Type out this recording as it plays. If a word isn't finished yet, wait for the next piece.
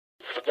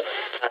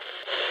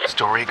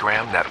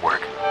Storygram Network.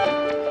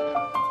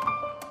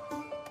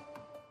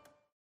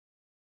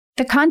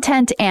 The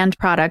content and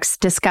products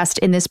discussed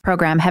in this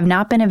program have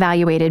not been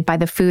evaluated by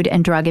the Food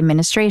and Drug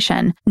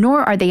Administration,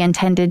 nor are they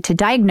intended to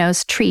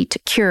diagnose, treat,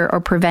 cure,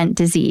 or prevent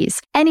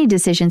disease. Any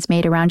decisions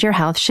made around your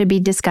health should be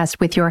discussed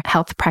with your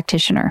health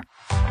practitioner.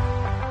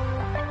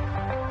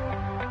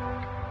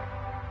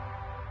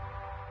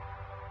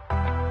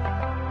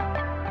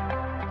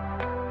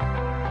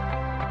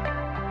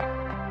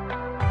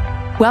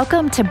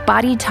 Welcome to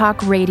Body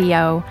Talk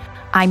Radio.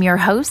 I'm your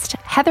host,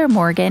 Heather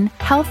Morgan,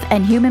 Health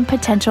and Human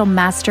Potential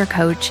Master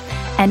Coach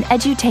and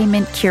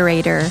Edutainment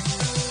Curator.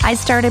 I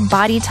started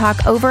Body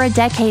Talk over a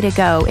decade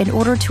ago in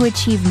order to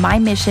achieve my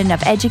mission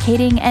of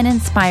educating and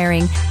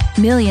inspiring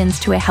millions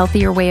to a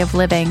healthier way of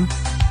living.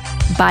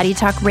 Body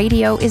Talk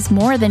Radio is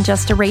more than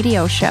just a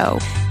radio show.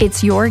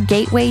 It's your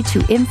gateway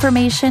to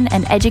information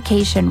and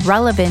education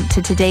relevant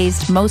to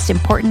today's most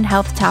important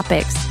health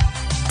topics.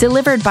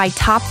 Delivered by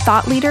top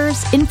thought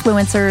leaders,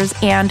 influencers,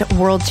 and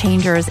world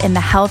changers in the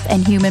health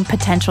and human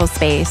potential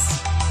space.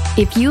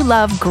 If you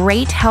love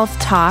great health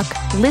talk,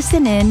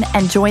 listen in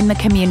and join the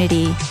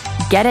community.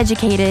 Get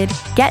educated,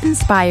 get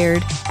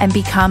inspired, and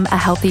become a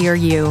healthier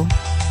you.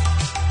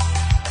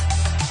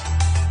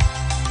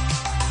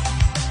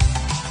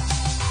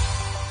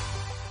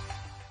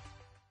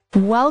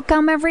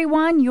 Welcome,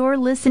 everyone. You're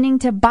listening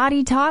to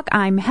Body Talk.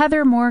 I'm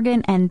Heather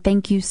Morgan, and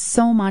thank you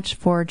so much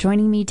for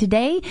joining me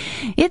today.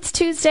 It's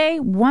Tuesday,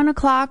 1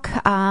 o'clock.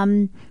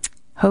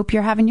 Hope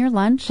you're having your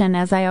lunch. And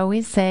as I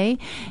always say,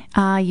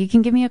 you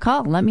can give me a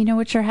call. Let me know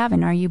what you're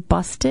having. Are you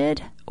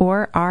busted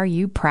or are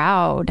you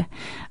proud?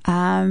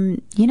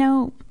 I'm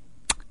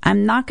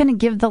not going to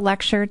give the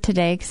lecture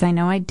today because I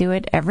know I do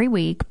it every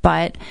week,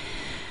 but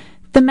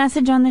the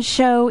message on the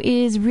show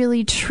is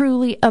really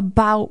truly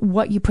about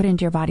what you put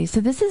into your body.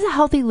 So this is a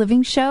healthy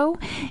living show.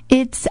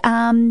 It's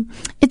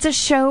a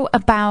show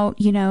about,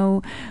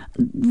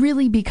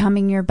 really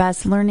becoming your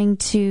best, learning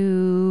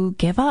to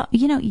give up,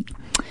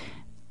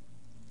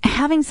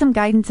 having some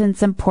guidance and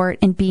support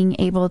and being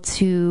able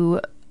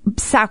to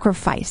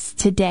sacrifice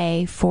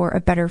today for a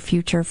better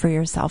future for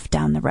yourself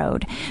down the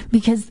road.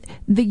 Because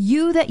the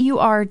you that you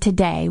are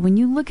today, when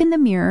you look in the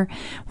mirror,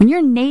 when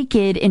you're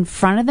naked in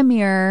front of the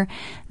mirror,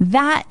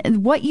 that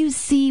what you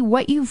see,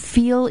 what you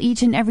feel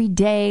each and every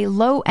day,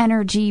 low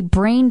energy,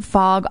 brain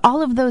fog,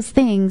 all of those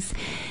things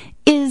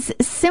is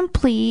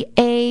simply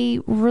a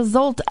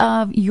result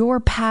of your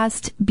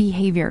past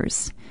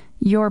behaviors,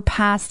 your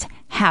past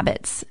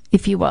habits,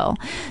 if you will.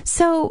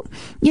 So,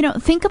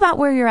 think about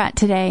where you're at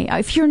today.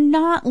 If you're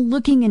not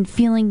looking and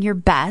feeling your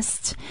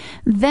best,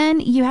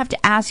 then you have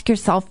to ask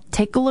yourself,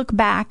 take a look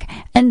back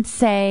and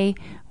say,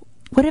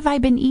 what have I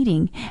been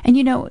eating? And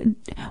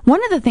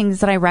one of the things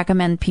that I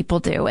recommend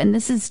people do, and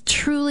this is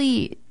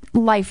truly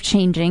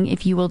life-changing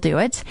if you will do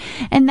it,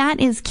 and that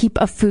is keep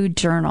a food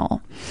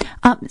journal.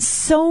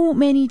 So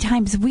many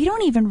times we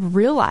don't even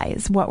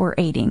realize what we're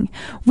eating.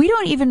 We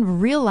don't even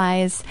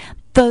realize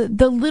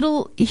the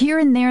little here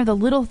and there, the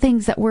little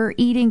things that we're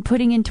eating,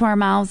 putting into our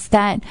mouths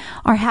that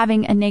are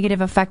having a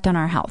negative effect on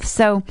our health.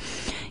 So,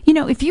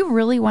 if you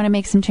really want to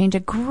make some change, a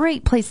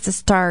great place to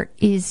start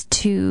is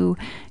to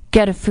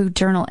get a food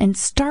journal and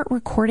start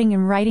recording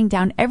and writing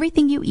down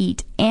everything you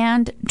eat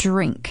and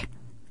drink.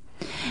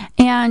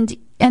 And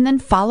then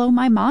follow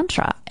my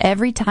mantra.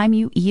 Every time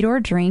you eat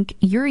or drink,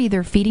 you're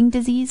either feeding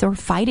disease or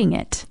fighting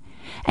it.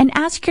 And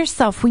ask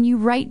yourself when you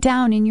write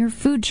down in your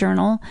food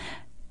journal,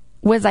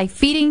 was I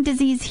feeding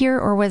disease here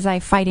or was I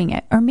fighting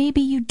it? Or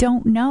maybe you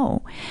don't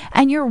know.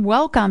 And you're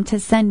welcome to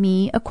send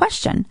me a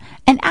question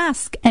and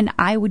ask, and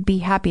I would be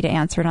happy to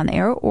answer it on the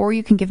air, or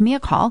you can give me a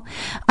call.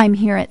 I'm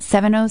here at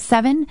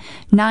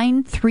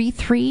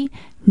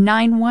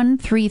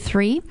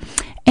 707-933-9133.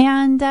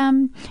 And,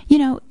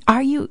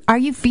 are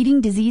you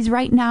feeding disease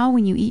right now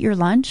when you eat your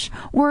lunch,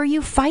 or are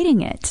you fighting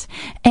it?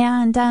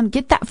 And,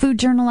 get that food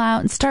journal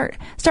out and start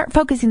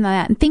focusing on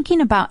that and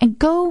thinking about, and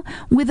go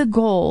with a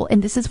goal.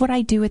 And this is what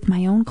I do with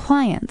my own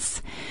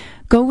clients.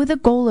 Go with a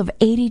goal of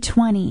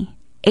 80-20,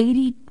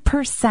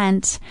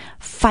 80%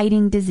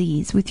 fighting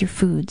disease with your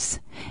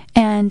foods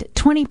and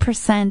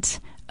 20%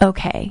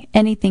 okay,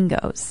 anything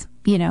goes.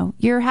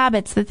 Your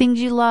habits, the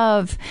things you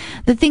love,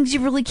 the things you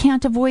really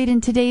can't avoid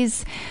in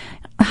today's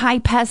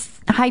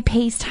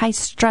high-paced,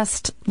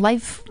 high-stressed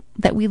life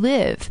that we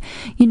live.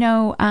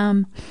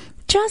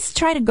 Just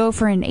try to go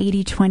for an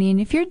 80-20. And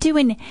if you're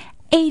doing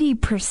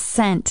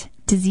 80%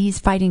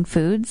 disease-fighting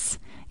foods,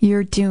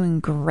 you're doing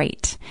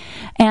great.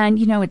 And,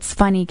 it's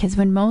funny because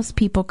when most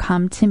people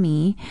come to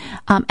me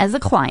as a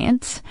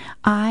client,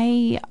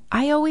 I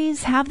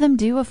always have them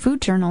do a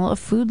food journal, a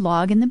food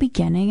log in the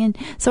beginning. And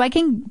so I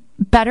can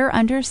better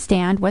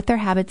understand what their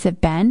habits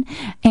have been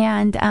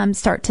and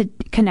start to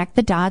connect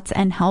the dots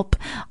and help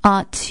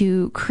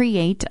to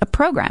create a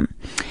program.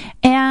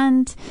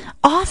 And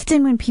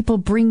often when people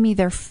bring me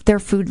their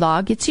food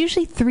log, it's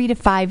usually 3 to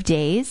 5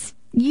 days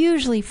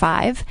usually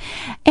 5.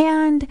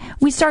 And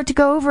we start to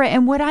go over it.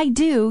 And what I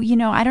do,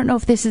 I don't know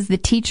if this is the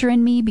teacher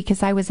in me,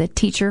 because I was a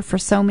teacher for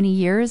so many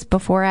years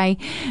before I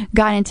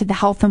got into the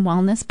health and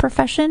wellness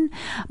profession.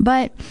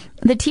 But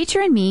the teacher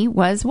in me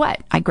was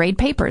what? I grade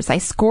papers. I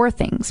score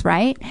things,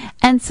 right?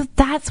 And so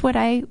that's what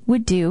I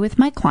would do with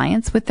my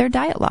clients with their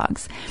diet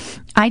logs.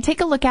 I take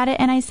a look at it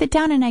and I sit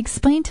down and I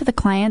explain to the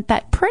client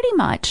that pretty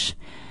much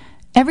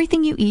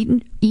everything you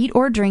eat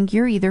or drink,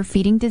 you're either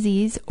feeding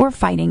disease or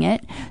fighting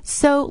it.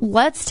 So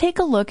let's take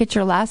a look at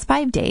your last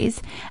 5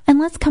 days and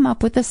let's come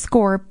up with a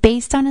score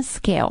based on a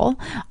scale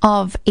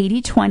of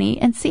 80-20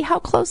 and see how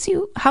close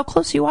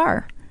you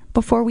are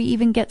before we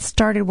even get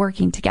started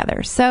working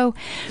together. So,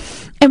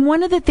 and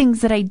one of the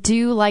things that I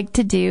do like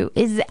to do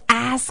is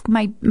ask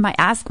my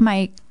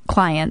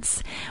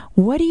clients,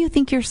 what do you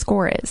think your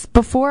score is?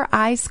 Before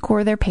I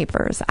score their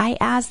papers, I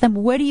ask them,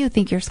 what do you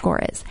think your score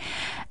is?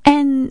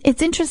 And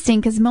it's interesting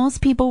because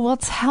most people will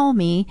tell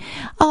me,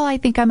 oh, I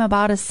think I'm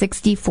about a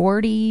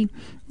 60-40,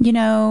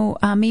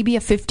 maybe a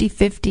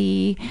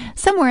 50-50,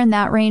 somewhere in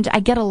that range. I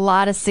get a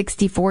lot of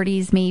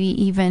 60-40s, maybe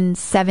even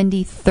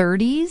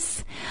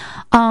 70-30s.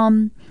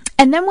 And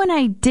then when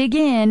I dig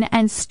in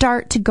and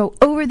start to go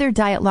over their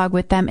diet log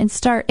with them and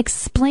start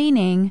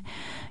explaining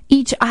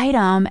each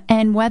item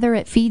and whether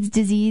it feeds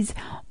disease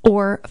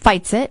or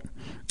fights it,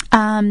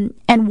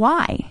 and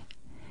why,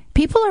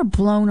 people are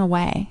blown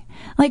away.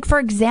 Like, for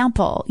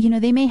example,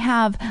 they may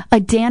have a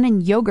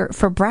Dannon yogurt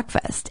for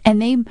breakfast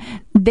and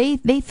they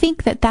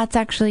think that that's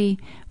actually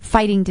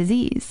fighting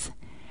disease.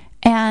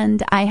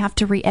 And I have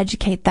to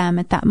re-educate them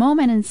at that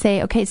moment and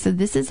say, okay, so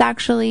this is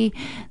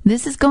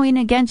going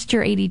against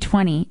your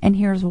 80-20 and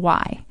here's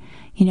why.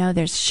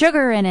 There's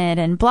sugar in it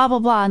and blah, blah,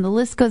 blah, and the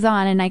list goes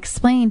on. And I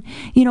explain,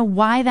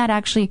 why that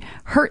actually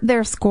hurt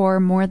their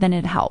score more than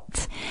it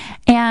helped.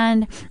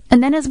 And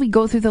then as we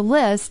go through the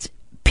list,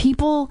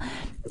 people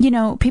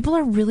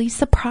are really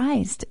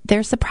surprised.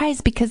 They're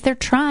surprised because they're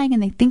trying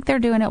and they think they're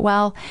doing it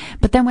well.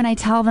 But then when I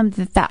tell them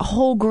that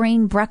whole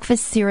grain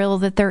breakfast cereal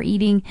that they're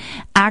eating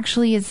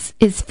actually is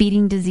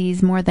feeding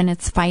disease more than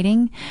it's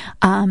fighting,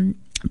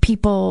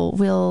 people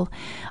will,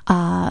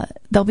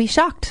 they'll be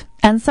shocked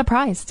and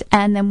surprised.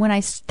 And then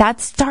that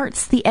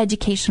starts the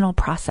educational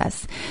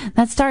process.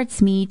 That starts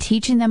me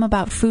teaching them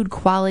about food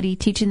quality,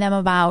 teaching them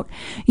about,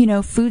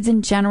 foods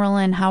in general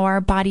and how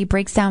our body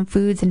breaks down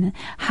foods and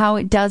how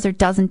it does or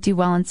doesn't do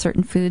well in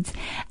certain foods.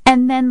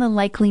 And then the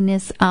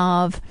likeliness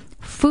of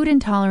food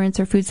intolerance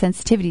or food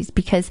sensitivities,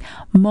 because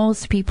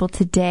most people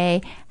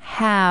today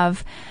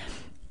have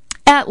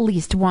at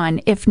least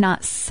one, if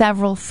not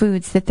several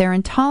foods that they're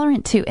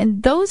intolerant to.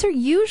 And those are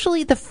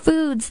usually the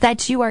foods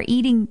that you are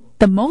eating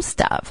the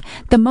most of,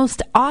 the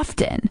most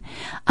often.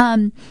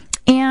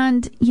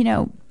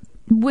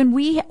 When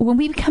we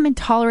become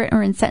intolerant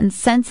or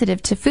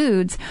sensitive to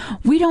foods,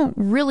 we don't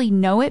really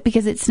know it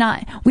because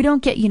we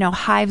don't get,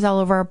 hives all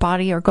over our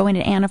body or go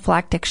into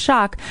anaphylactic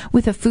shock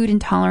with a food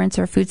intolerance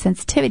or food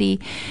sensitivity.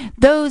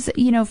 Those,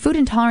 food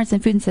intolerance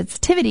and food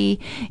sensitivity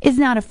is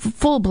not a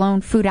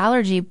full-blown food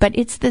allergy, but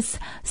it's this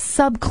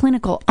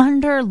subclinical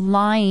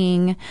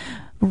underlying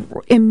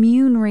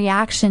immune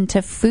reaction to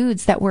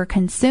foods that we're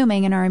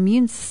consuming, and our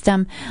immune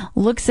system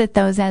looks at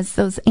those as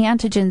those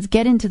antigens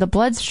get into the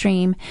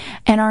bloodstream,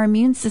 and our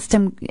immune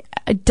system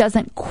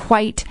doesn't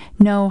quite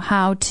know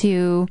how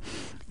to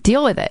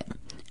deal with it.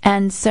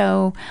 And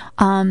so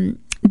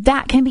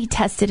that can be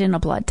tested in a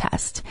blood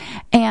test.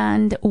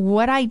 And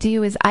what I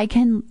do is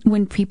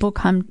when people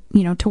come,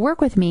 to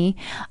work with me,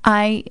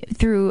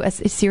 through a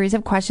series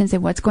of questions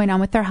and what's going on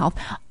with their health,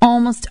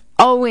 almost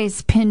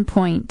always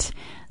pinpoint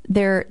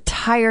their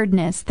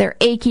tiredness, their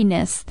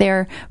achiness,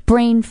 their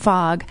brain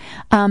fog,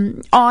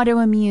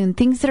 autoimmune,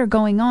 things that are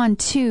going on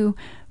to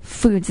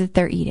foods that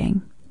they're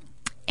eating.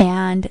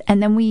 And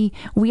then we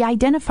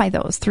identify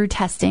those through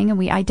testing, and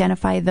we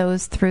identify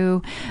those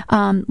through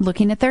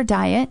looking at their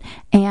diet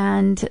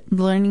and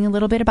learning a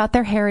little bit about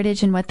their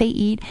heritage and what they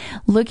eat,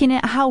 looking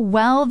at how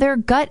well their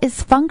gut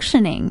is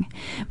functioning,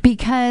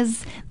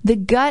 because the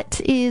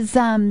gut is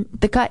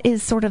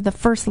sort of the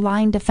first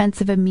line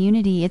defense of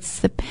immunity.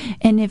 If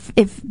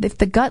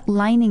the gut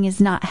lining is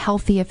not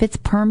healthy, if it's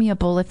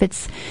permeable, if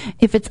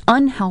it's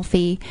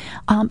unhealthy,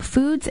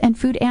 foods and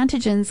food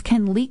antigens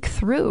can leak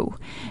through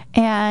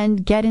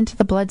and get into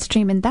the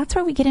bloodstream, and that's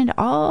where we get into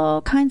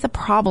all kinds of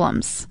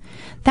problems.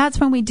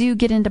 That's when we do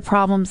get into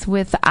problems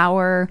with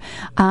our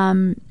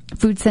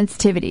food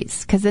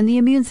sensitivities, because then the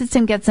immune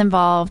system gets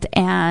involved,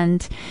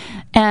 and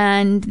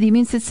the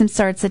immune system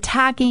starts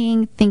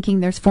attacking, thinking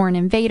there's foreign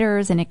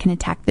invaders, and it can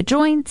attack the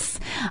joints,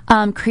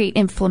 create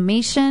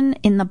inflammation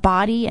in the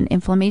body, and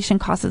inflammation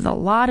causes a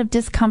lot of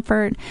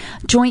discomfort,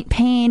 joint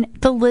pain.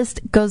 The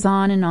list goes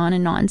on and on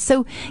and on.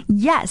 So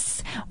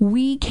yes,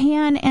 we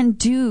can and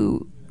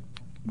do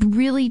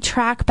really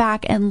track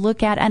back and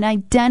look at and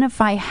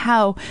identify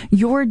how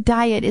your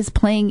diet is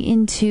playing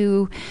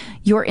into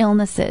your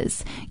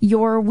illnesses,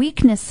 your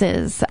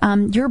weaknesses,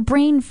 your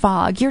brain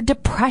fog, your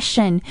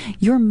depression,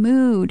 your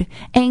mood,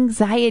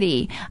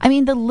 anxiety. I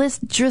mean, the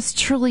list just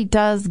truly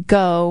does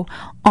go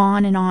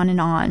on and on and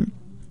on.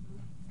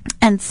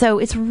 And so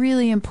it's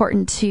really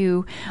important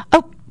to,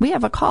 we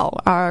have a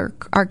call. Our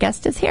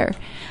guest is here.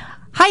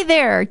 Hi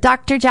there,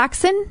 Dr.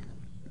 Jackson.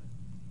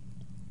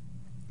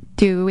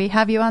 Do we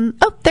have you on?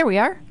 Oh, there we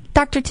are.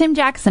 Dr. Tim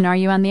Jackson, are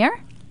you on the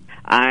air?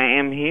 I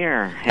am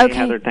here. Hey, okay.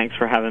 Heather, thanks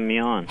for having me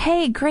on.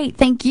 Hey, great.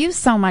 Thank you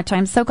so much.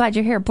 I'm so glad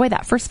you're here. Boy,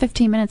 that first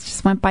 15 minutes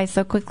just went by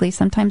so quickly.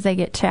 Sometimes I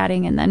get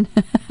chatting and then...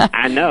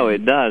 I know,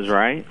 it does,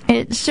 right?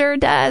 It sure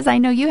does. I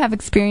know you have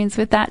experience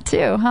with that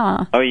too,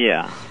 huh? Oh,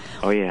 yeah.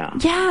 Oh, yeah.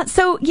 Yeah.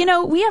 So,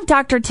 we have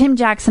Dr. Tim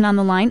Jackson on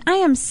the line. I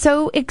am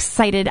so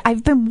excited.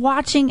 I've been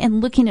watching and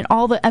looking at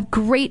all the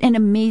great and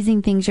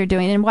amazing things you're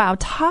doing. And wow,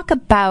 talk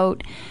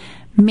about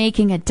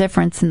making a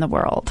difference in the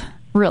world,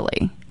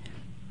 really.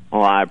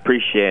 Well, I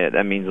appreciate it.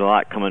 That means a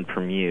lot coming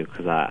from you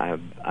because I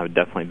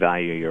definitely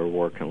value your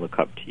work and look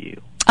up to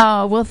you.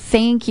 Oh, well,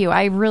 thank you.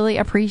 I really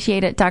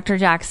appreciate it, Dr.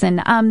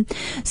 Jackson.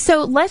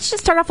 So let's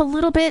just start off a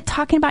little bit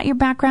talking about your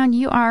background.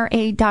 You are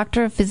a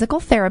doctor of physical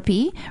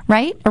therapy,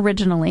 right,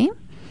 originally?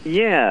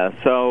 Yeah,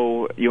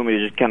 so you want me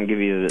to just kind of give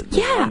you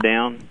the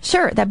rundown?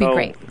 Sure, that'd be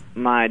great.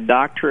 My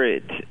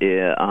doctorate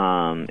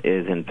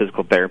is in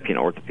physical therapy and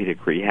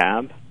orthopedic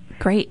rehab.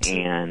 Great.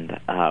 And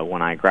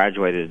when I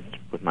graduated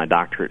with my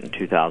doctorate in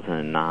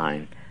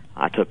 2009,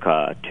 I took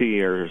 2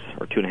 years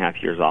or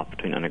 2.5 years off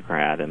between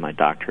undergrad and my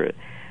doctorate.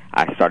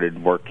 I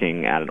started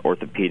working at an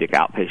orthopedic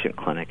outpatient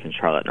clinic in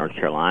Charlotte, North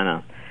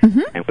Carolina.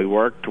 Mm-hmm. And we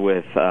worked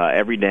with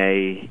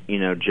everyday,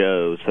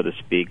 Joes, so to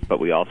speak, but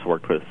we also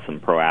worked with some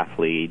pro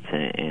athletes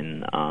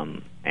and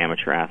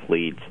amateur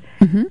athletes.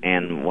 Mm-hmm.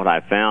 And what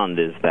I found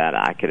is that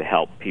I could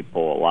help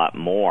people a lot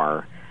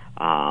more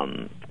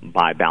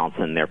by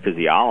balancing their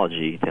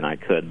physiology than I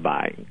could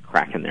by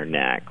cracking their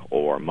neck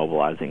or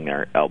mobilizing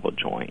their elbow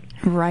joint.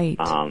 Right.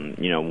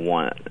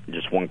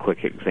 One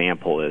quick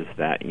example is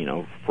that,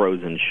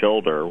 frozen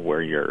shoulder,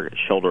 where your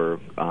shoulder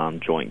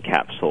joint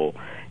capsule,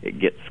 it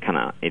gets kind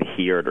of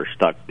adhered or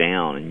stuck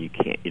down and you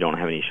don't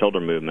have any shoulder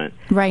movement.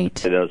 Right.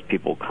 So those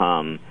people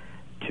come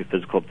to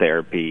physical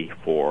therapy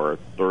for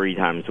 3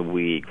 times a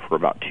week for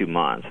about 2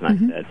 months. And I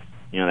said,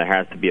 there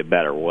has to be a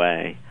better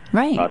way.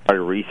 Right. I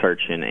started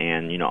researching,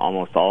 and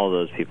almost all of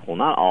those people,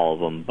 not all of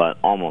them, but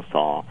almost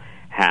all,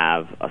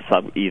 have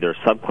either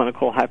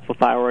subclinical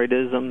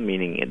hypothyroidism,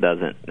 meaning it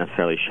doesn't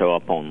necessarily show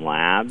up on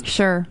labs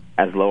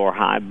as low or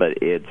high,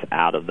 but it's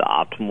out of the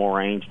optimal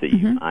range that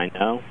you and I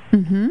know.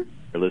 Mm-hmm.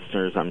 Your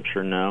listeners, I'm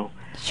sure, know.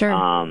 Sure.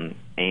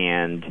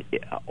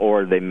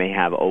 Or they may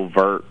have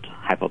overt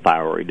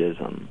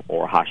hypothyroidism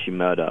or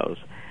Hashimoto's.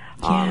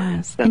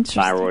 Yes, since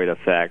thyroid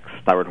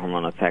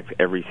hormone affects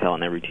every cell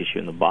and every tissue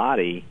in the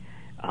body,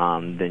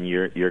 then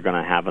you're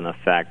going to have an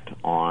effect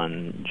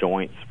on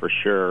joints for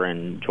sure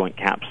and joint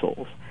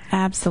capsules.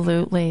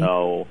 Absolutely.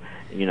 So,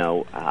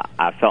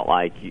 I felt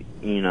like,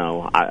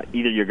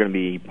 either you're going to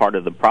be part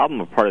of the problem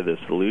or part of the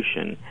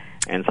solution.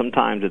 And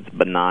sometimes it's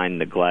benign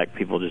neglect.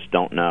 People just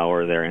don't know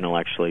or they're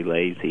intellectually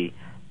lazy.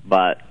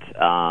 But,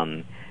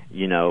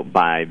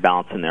 by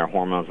balancing their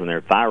hormones and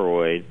their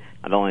thyroid,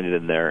 not only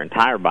did their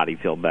entire body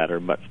feel better,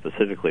 but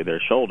specifically their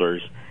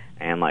shoulders,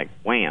 and like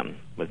wham,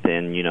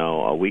 within,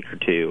 a week or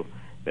two,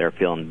 they're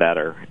feeling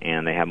better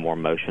and they have more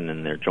motion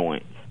in their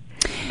joints.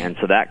 And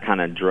so that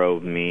kind of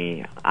drove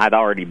me. I'd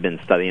already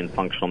been studying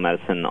functional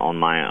medicine on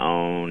my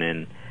own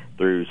and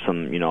through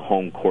some,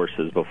 home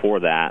courses before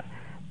that,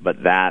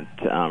 but that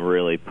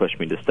really pushed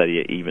me to study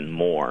it even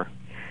more.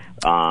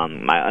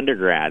 My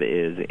undergrad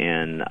is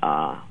in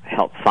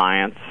health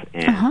science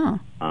and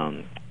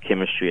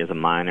chemistry as a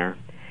minor.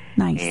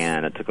 Nice.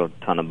 And I took a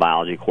ton of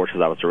biology courses.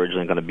 I was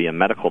originally going to be a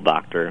medical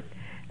doctor,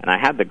 and I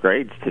had the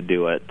grades to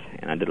do it,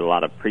 and I did a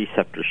lot of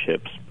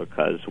preceptorships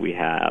because we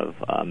have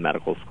a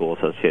medical school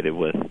associated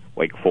with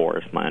Wake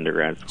Forest, my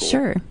undergrad school.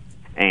 Sure.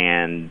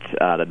 And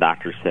the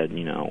doctor said,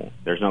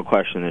 there's no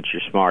question that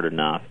you're smart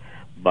enough,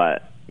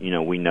 but,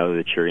 we know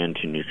that you're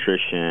into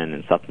nutrition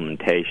and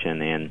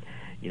supplementation, and,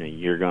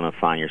 you're going to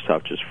find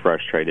yourself just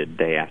frustrated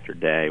day after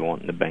day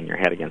wanting to bang your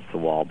head against the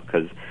wall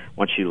because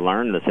once you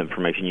learn this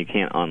information, you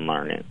can't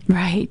unlearn it.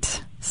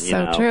 Right.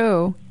 So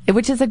true.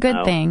 Which is a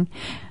good thing.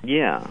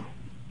 Yeah.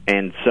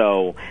 And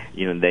so,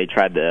 they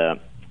tried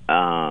to,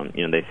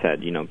 they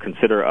said,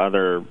 consider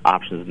other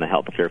options in the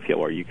healthcare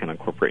field where you can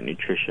incorporate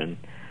nutrition.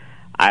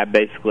 I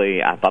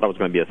thought I was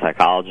going to be a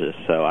psychologist,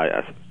 so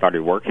I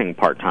started working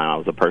part-time. I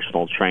was a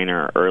personal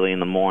trainer early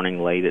in the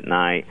morning, late at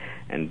night,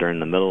 and during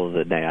the middle of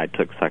the day, I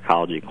took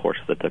psychology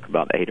courses that took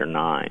about 8 or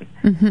 9.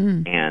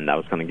 Mm-hmm. And I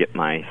was going to get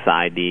my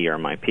PsyD or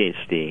my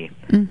PhD.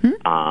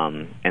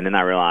 Mm-hmm. And then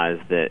I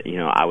realized that,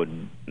 I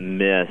would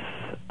miss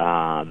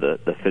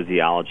the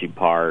physiology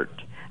part.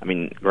 I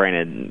mean,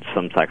 granted,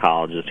 some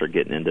psychologists are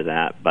getting into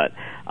that, but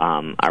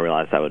I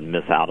realized I would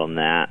miss out on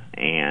that,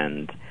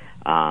 and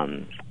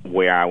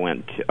Where I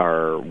went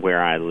or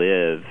where I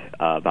live,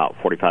 about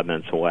 45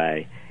 minutes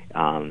away,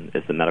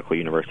 is the Medical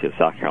University of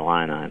South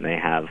Carolina, and they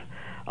have.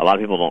 A lot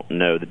of people don't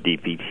know the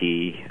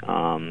DPT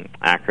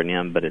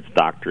acronym, but it's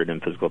Doctorate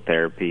in Physical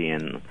Therapy,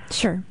 and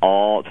sure.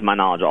 To my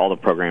knowledge, all the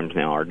programs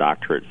now are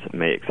doctorates,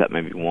 except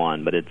maybe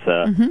one. But it's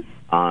a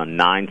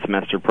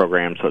 9-semester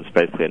program, so it's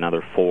basically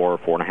another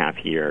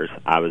 4.5 years.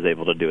 I was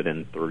able to do it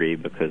in 3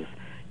 because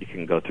you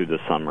can go through the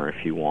summer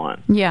if you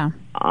want. Yeah.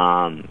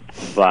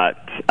 But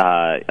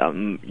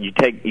you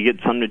get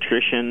some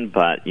nutrition,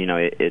 but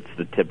it's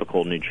the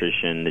typical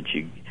nutrition that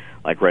you.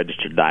 Like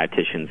registered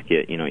dietitians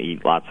get,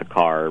 eat lots of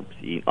carbs,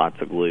 eat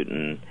lots of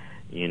gluten,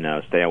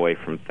 stay away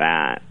from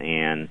fat.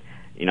 And,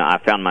 I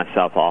found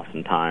myself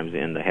oftentimes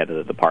in the head of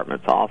the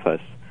department's office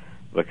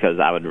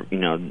because I would,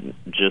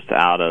 just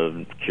out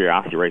of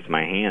curiosity raise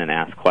my hand and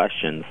ask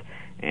questions.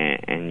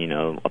 And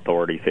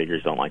authority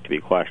figures don't like to be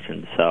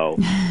questioned. So,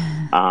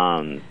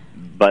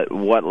 but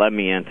what led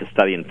me into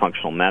studying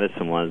functional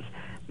medicine was,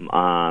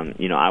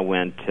 I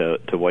went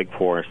to Wake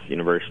Forest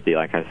University,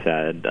 like I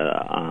said,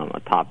 a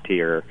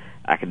top-tier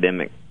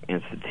academic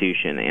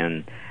institution,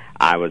 and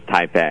I was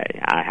type A.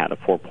 I had a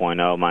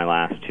 4.0 my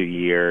last 2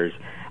 years.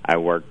 I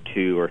worked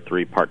 2 or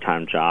 3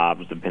 part-time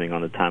jobs, depending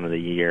on the time of the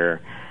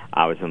year.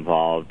 I was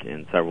involved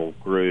in several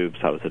groups.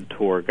 I was a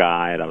tour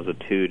guide. I was a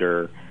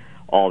tutor,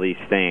 all these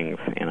things.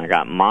 And I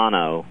got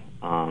mono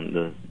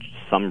the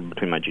summer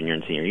between my junior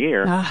and senior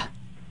year.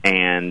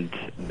 And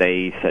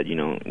they said,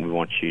 we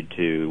want you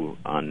to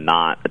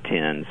not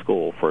attend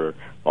school for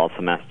fall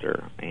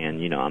semester.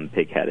 And, I'm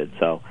pig-headed,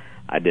 so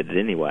I did it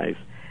anyways.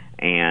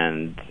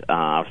 And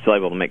I was still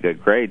able to make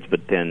good grades,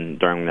 but then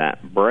during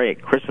that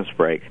break, Christmas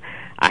break,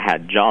 I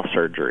had jaw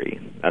surgery.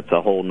 That's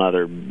a whole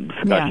other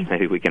discussion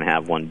maybe we can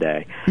have one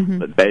day.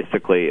 But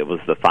basically, it was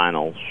the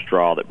final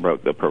straw that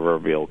broke the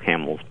proverbial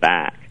camel's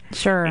back.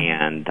 Sure.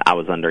 And I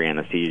was under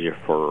anesthesia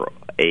for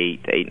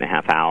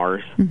 8.5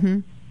 hours.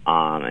 And,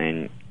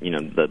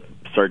 the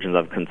surgeons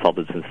I've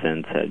consulted since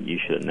then said you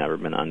should have never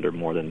been under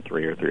more than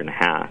 3 or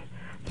 3.5.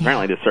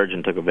 Apparently the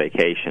surgeon took a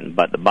vacation,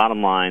 but the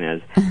bottom line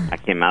is I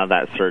came out of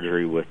that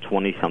surgery with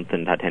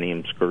 20-something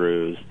titanium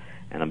screws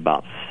and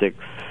about 6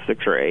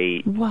 or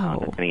 8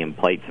 titanium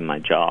plates in my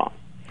jaw.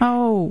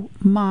 Oh,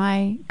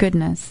 my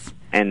goodness.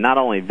 And not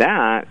only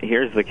that,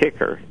 here's the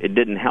kicker. It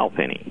didn't help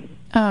any.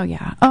 Oh,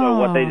 yeah. So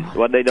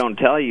what they don't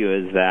tell you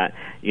is that,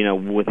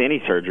 with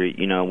any surgery,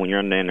 when you're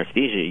under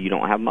anesthesia, you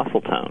don't have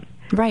muscle tone.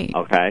 Right.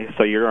 Okay,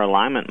 so your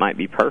alignment might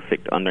be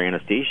perfect under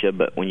anesthesia,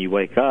 but when you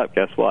wake up,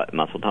 guess what?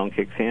 Muscle tone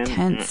kicks in.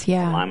 Tense,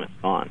 alignment's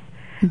gone.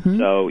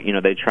 So,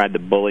 they tried to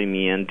bully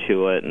me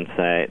into it and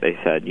they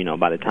said,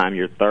 by the time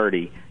you're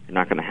 30, you're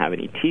not going to have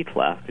any teeth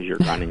left because you're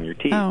grinding your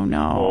teeth. Oh,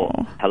 no.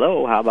 Well,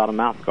 hello, how about a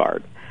mouth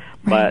guard?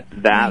 But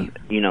that,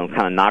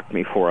 kind of knocked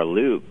me for a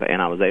loop,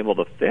 and I was able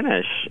to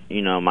finish,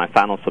 my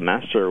final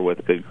semester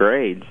with good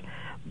grades,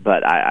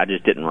 but I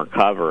just didn't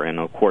recover. And,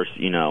 of course,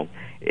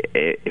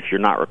 if you're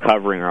not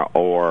recovering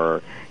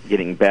or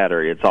getting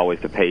better, it's always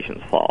the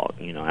patient's fault,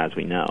 as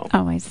we know.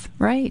 Always.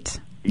 Right.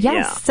 Yes.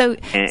 Yeah. So,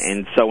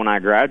 and so when I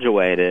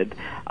graduated,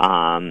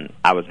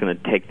 I was going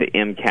to take the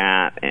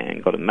MCAT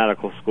and go to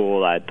medical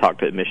school. I talked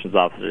to admissions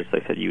officers.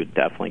 They said you would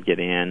definitely get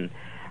in.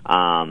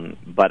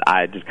 But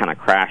I just kind of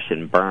crashed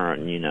and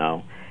burned,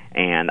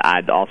 And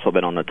I'd also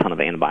been on a ton of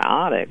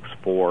antibiotics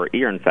for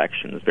ear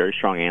infections, very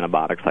strong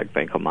antibiotics like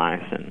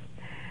vancomycin.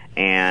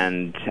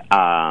 And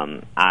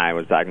I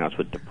was diagnosed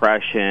with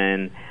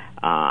depression.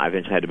 I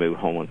eventually had to move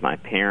home with my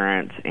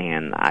parents,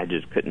 and I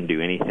just couldn't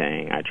do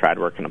anything. I tried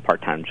working a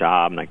part-time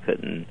job, and I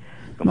couldn't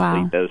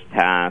complete those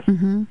tasks.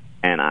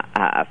 And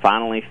I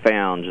finally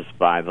found, just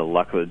by the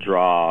luck of the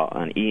draw,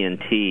 an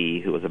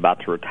ENT who was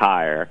about to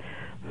retire,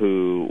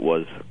 who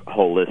was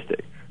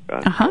holistic.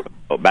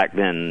 Back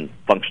then,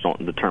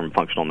 the term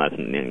functional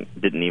medicine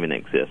didn't even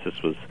exist.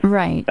 This was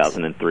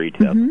 2003,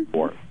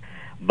 2004.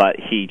 But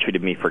he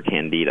treated me for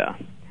candida,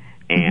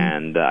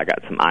 and I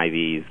got some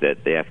IVs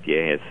that the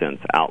FDA has since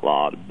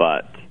outlawed.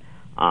 But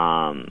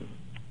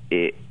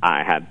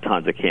I had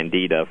tons of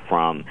candida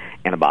from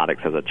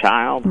antibiotics as a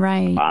child,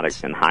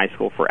 antibiotics in high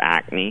school for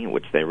acne,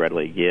 which they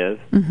readily give,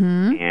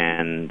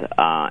 and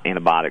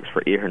antibiotics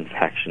for ear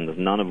infections,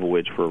 none of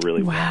which were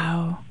really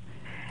wow.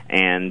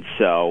 And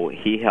so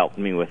he helped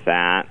me with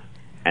that,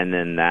 and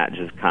then that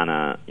just kind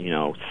of,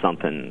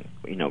 something,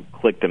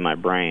 clicked in my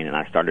brain, and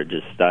I started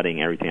just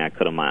studying everything I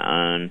could on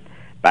my own.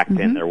 Back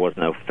then, there was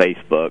no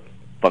Facebook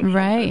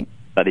functional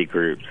study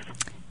groups.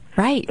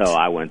 Right. So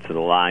I went to the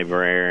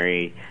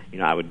library.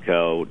 I would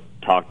go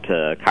talk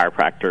to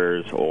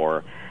chiropractors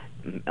or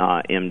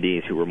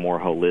MDs who were more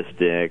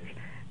holistic,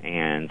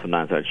 and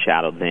sometimes I'd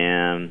shadow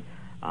them.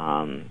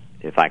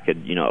 If I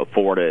could,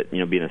 afford it,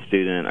 being a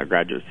student, a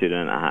graduate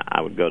student,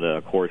 I would go to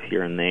a course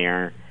here and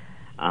there.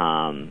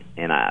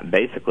 And I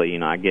basically,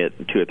 I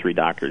get 2 or 3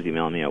 doctors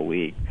emailing me a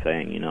week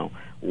saying,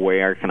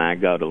 where can I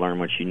go to learn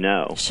what you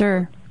know?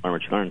 Sure. Learn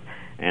what you learn.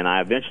 And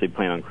I eventually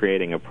plan on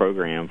creating a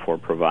program for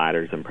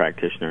providers and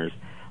practitioners.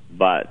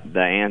 But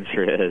the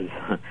answer is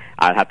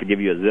I'd have to give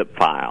you a zip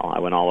file. I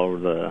went all over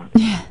the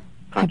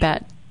I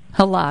bet.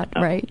 A lot,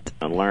 right?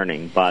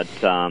 Learning. But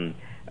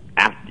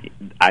after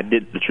I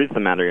did, the truth of the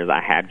matter is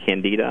I had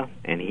Candida,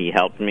 and he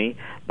helped me,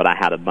 but I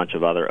had a bunch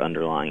of other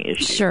underlying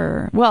issues.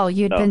 Sure. Well,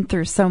 you'd been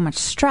through so much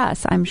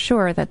stress. I'm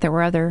sure that there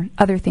were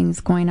other things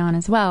going on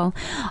as well.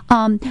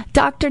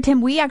 Dr.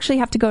 Tim, we actually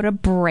have to go to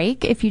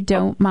break, if you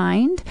don't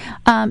mind.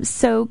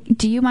 So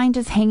do you mind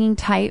just hanging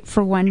tight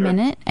for 1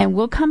 minute, and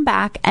we'll come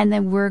back, and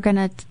then we'll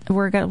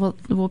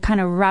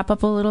kind of wrap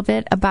up a little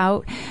bit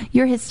about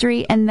your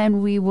history, and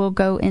then we will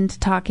go into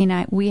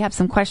talking. We have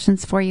some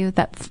questions for you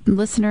that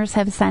listeners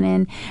have sent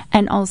in,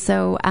 and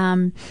also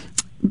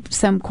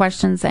some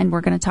questions, and we're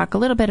going to talk a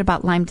little bit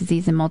about Lyme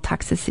disease and mold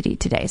toxicity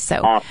today.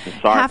 So, awesome.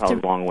 Sorry if I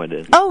was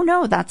long-winded. Oh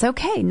no, that's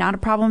okay. Not a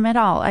problem at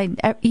all.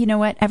 You know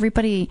what?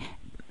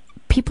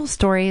 People's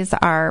stories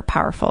are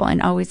powerful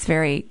and always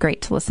very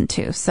great to listen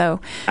to.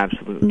 So,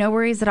 absolutely, no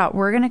worries at all.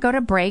 We're going to go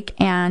to break,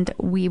 and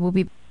we will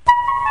be.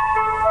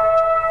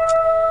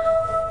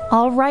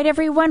 All right,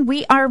 everyone,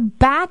 we are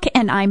back,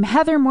 and I'm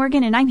Heather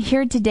Morgan, and I'm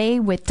here today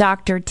with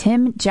Dr.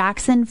 Tim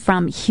Jackson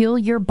from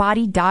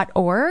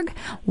HealYourBody.org.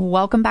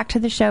 Welcome back to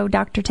the show,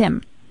 Dr.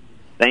 Tim.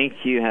 Thank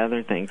you,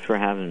 Heather. Thanks for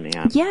having me.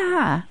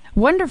 Yeah.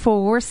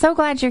 Wonderful. We're so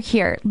glad you're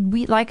here.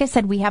 Like I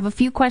said, we have a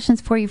few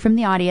questions for you from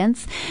the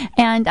audience.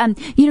 And,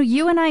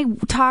 you and I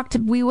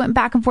we went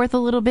back and forth a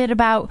little bit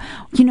about,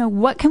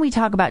 what can we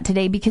talk about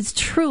today? Because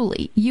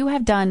truly, you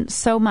have done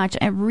so much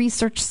and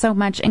researched so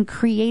much and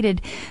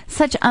created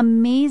such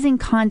amazing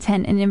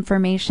content and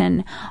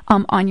information,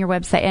 on your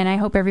website. And I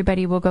hope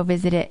everybody will go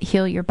visit it,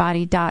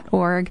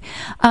 HealYourBody.org.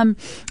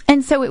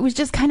 And so it was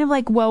just kind of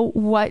like, well,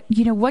 what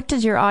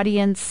would your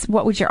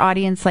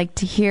audience like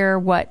to hear?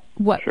 What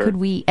Sure. could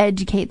we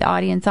educate the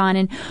audience on?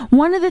 And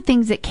one of the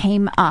things that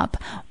came up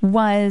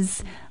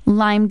was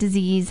Lyme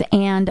disease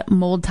and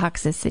mold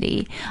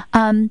toxicity.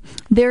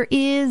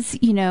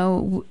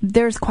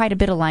 There's quite a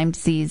bit of Lyme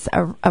disease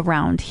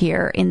around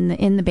here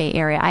in the Bay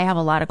Area. I have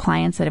a lot of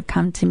clients that have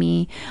come to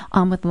me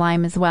with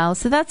Lyme as well.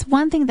 So that's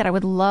one thing that I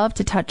would love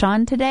to touch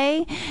on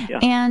today. Yeah.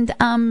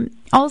 And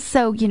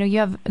also, you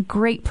have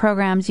great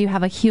programs. You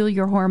have a Heal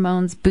Your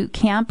Hormones boot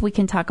camp. We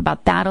can talk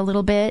about that a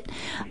little bit.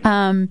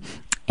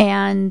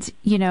 And,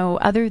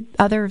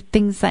 other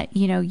things that,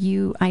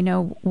 I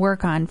know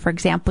work on. For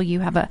example, you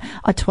have a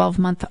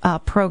 12-month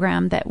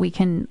program that we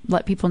can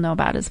let people know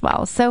about as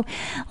well. So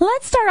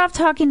let's start off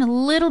talking a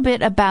little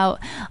bit about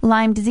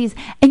Lyme disease.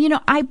 And,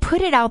 I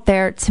put it out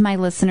there to my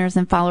listeners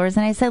and followers,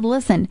 and I said,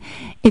 listen,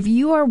 if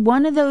you are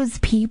one of those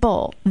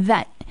people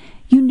that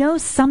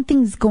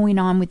something's going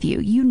on with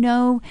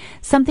you.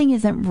 Something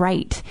isn't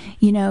right.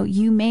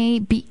 You may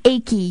be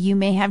achy. You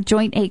may have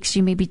joint aches.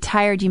 You may be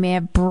tired. You may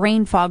have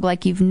brain fog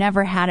like you've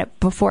never had it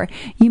before.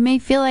 You may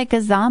feel like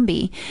a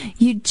zombie.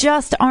 You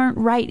just aren't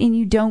right and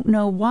you don't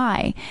know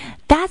why.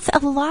 That's a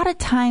lot of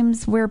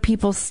times where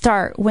people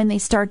start when they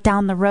start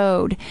down the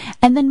road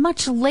and then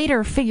much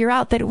later figure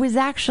out that it was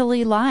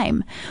actually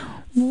Lyme.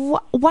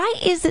 Why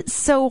is it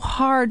so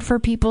hard for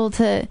people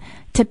to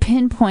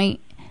pinpoint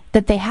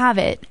that they have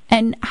it,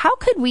 and how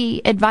could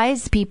we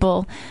advise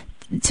people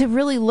to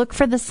really look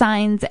for the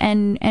signs,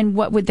 and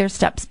what would their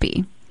steps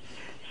be?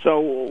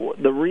 So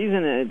the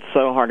reason it's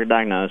so hard to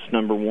diagnose,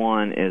 number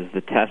one, is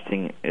the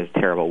testing is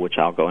terrible, which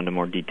I'll go into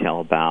more detail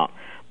about.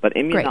 But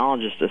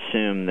immunologists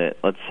assume that,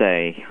 let's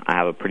say I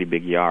have a pretty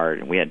big yard,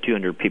 and we had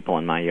 200 people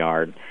in my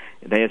yard.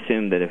 They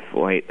assume that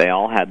if they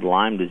all had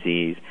Lyme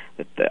disease,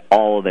 that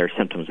all of their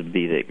symptoms would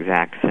be the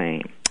exact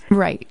same.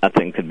 Right.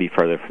 Nothing could be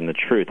further from the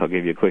truth. I'll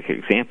give you a quick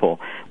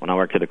example. When I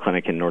worked at a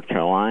clinic in North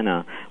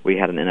Carolina, we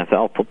had an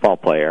NFL football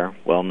player,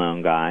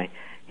 well-known guy.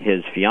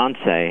 His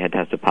fiancée had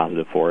tested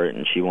positive for it,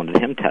 and she wanted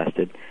him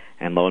tested.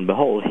 And lo and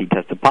behold, he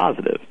tested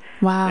positive.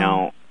 Wow.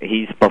 Now,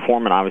 he's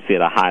performing obviously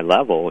at a high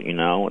level,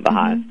 the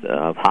highest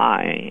of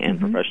high in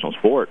professional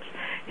sports.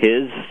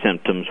 His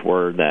symptoms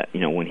were that,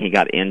 when he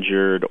got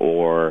injured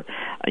or,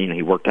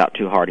 he worked out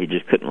too hard, he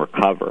just couldn't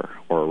recover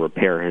or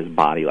repair his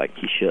body like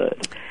he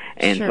should.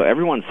 And so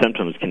everyone's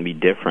symptoms can be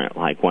different.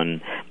 Like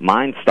when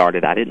mine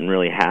started, I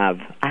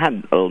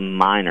had a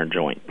minor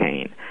joint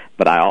pain,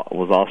 but I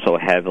was also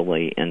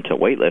heavily into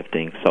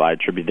weightlifting, so I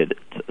attributed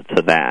it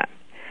to that.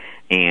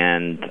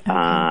 And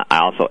I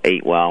also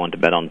ate well, went to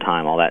bed on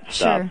time, all that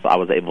stuff. So I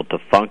was able to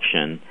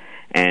function.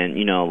 And,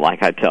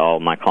 like I tell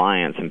my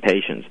clients and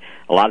patients,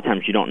 a lot of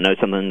times you don't know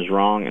something's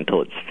wrong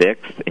until it's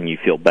fixed and you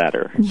feel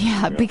better.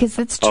 Yeah, because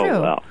it's true.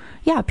 Oh, well.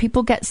 Yeah,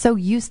 people get so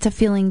used to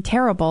feeling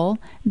terrible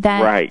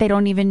that they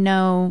don't even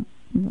know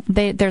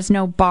there's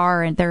no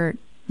bar and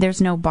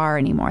there's no bar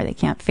anymore. They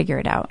can't figure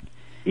it out.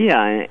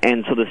 Yeah,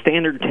 and so the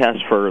standard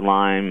test for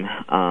Lyme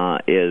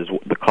is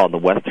called the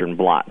Western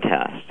blot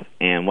test.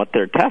 And what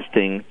they're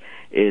testing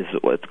is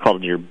what's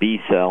called your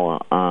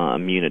B-cell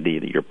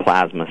immunity, your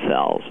plasma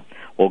cells.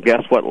 Well,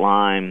 guess what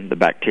Lyme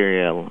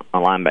bacteria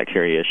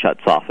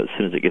shuts off as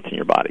soon as it gets in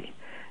your body?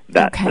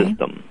 That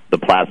system, the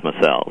plasma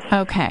cells.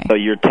 Okay. So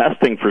you're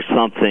testing for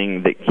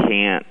something that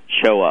can't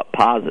show up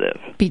positive.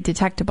 Be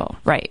detectable,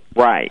 right.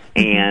 Right.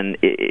 And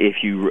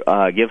if you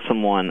give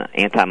someone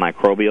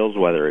antimicrobials,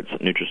 whether it's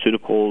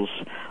nutraceuticals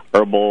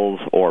herbals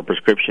or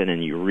prescription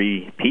and you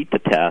repeat the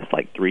test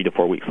like 3 to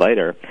 4 weeks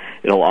later,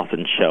 it'll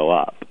often show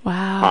up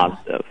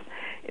positive.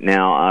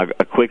 Now,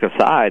 a quick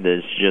aside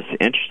is just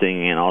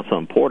interesting and also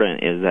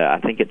important is that I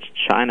think it's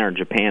China or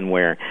Japan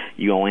where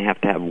you only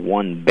have to have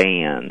one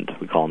band.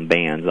 We call them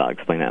bands. I'll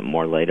explain that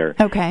more later.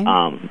 Okay.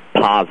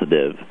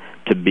 Positive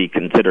to be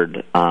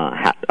considered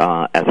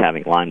as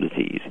having Lyme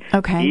disease.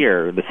 Okay.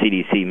 Here, the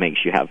CDC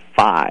makes you have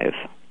 5.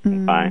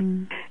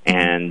 Okay?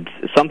 And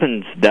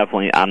something's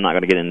definitely, I'm not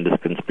going to get into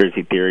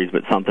conspiracy theories,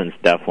 but something's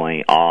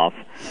definitely off.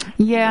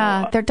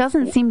 Yeah, there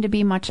doesn't seem to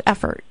be much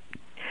effort.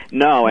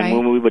 No, and right?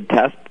 when we would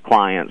test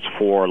clients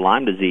for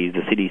Lyme disease,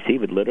 the CDC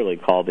would literally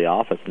call the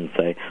office and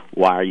say,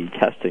 why are you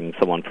testing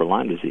someone for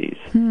Lyme disease?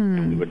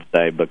 And we would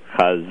say,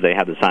 because they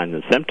have the signs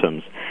and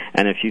symptoms.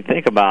 And if you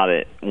think about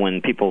it,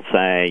 when people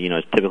say,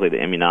 it's typically the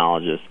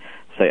immunologists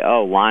say,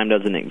 oh, Lyme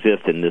doesn't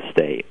exist in this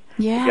state.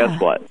 Yeah. Guess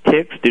what?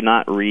 Ticks do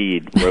not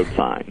read road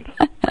signs.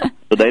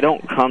 So they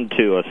don't come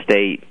to a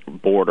state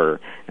border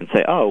and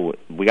say, oh,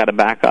 we got to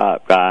back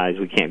up, guys.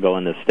 We can't go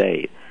in this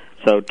state.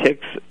 So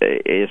ticks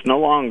is no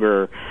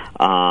longer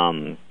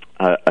a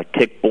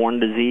tick-borne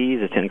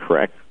disease. It's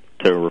incorrect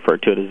to refer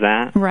to it as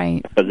that.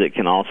 Right. Because it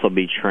can also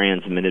be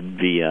transmitted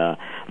via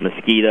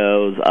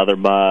mosquitoes, other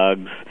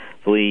bugs,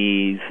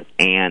 fleas,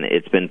 and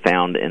it's been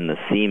found in the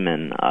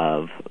semen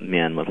of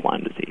men with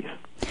Lyme disease.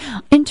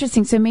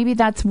 Interesting. So maybe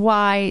that's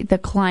why the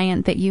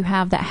client that you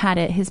have that had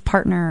it, his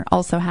partner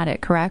also had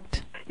it,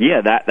 correct?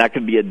 Yeah, that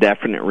could be a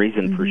definite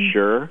reason for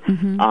sure.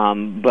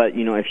 But,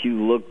 if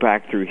you look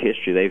back through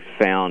history, they've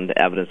found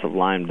evidence of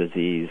Lyme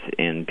disease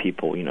in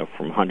people,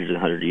 from hundreds and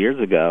hundreds of years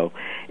ago.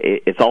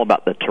 It's all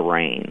about the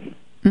terrain.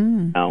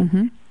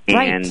 And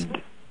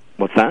Right.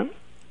 What's that?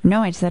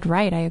 No, I said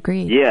right. I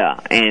agree. Yeah,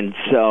 and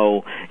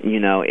so,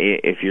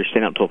 if you're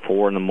staying up till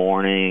 4 in the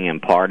morning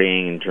and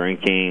partying and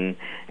drinking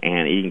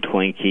and eating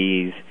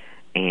Twinkies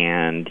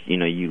and,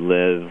 you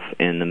live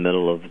in the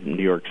middle of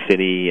New York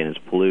City and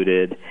it's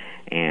polluted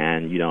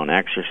and you don't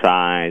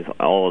exercise,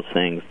 all those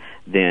things,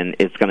 then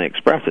it's going to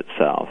express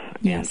itself.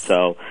 Yes. And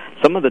so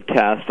some of the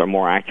tests are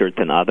more accurate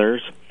than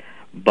others,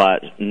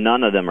 but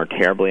none of them are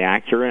terribly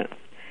accurate.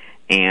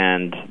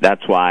 And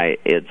that's why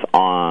it's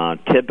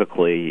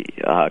typically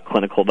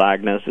clinical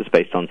diagnosis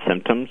based on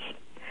symptoms.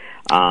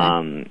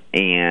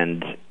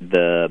 And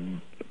the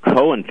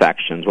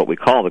co-infections, what we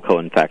call the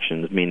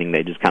co-infections, meaning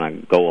they just kind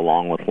of go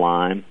along with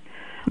Lyme.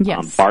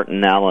 Yes.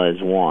 Bartonella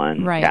is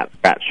one, right.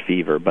 Scratch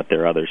fever, but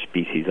there are other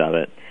species of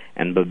it.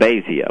 And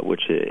Babesia,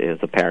 which is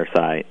a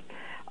parasite.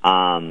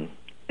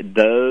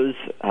 Those,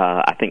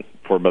 I think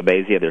for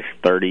Babesia, there's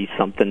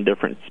 30-something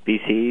different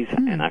species,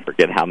 and I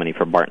forget how many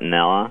for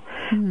Bartonella.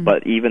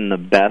 But even the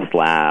best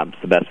labs,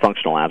 the best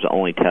functional labs,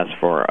 only test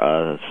for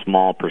a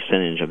small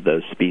percentage of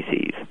those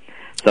species.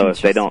 So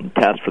if they don't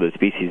test for the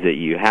species that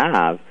you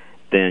have,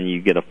 then you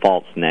get a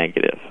false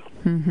negative.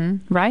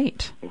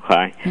 Right.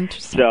 Okay.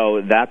 Interesting.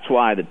 So that's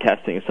why the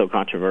testing is so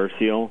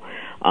controversial.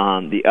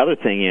 The other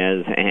thing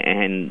is,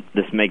 and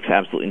this makes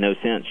absolutely no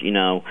sense,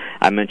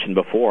 I mentioned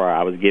before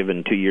I was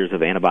given 2 years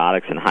of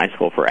antibiotics in high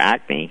school for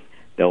acne.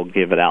 They'll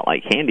give it out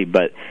like candy,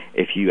 but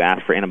if you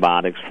ask for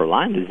antibiotics for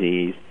Lyme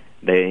disease,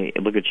 they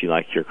look at you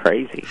like you're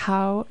crazy.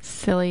 How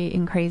silly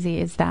and crazy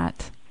is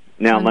that?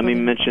 Now, let me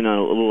mention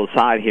a little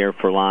aside here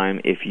for Lyme.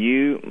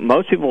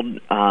 Most people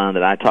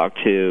that I talk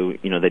to,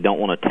 they don't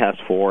want to test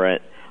for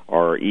it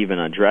or even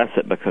address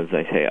it because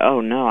they say, oh,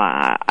 no,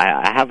 I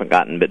haven't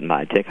gotten bitten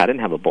by a tick. I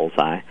didn't have a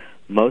bullseye.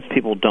 Most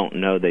people don't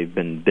know they've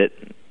been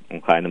bitten,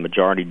 okay? The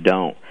majority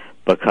don't,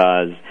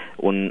 because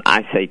when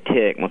I say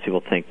tick, most people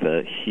think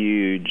the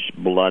huge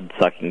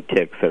blood-sucking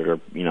ticks that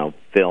are,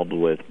 filled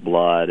with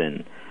blood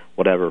and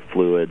whatever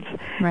fluids.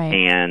 Right.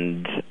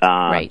 And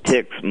right.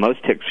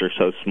 Most ticks are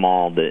so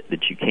small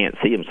that you can't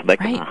see them, so they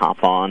can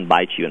hop on,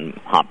 bite you, and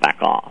hop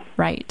back off.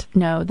 Right.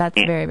 No, that's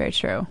very, very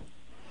true.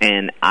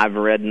 And I've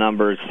read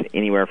numbers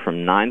anywhere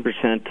from 9%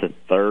 to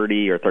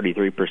 30 or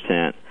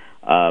 33%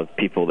 of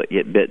people that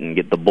get bitten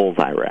get the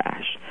bullseye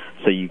rash.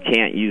 So you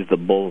can't use the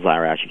bullseye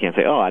rash. You can't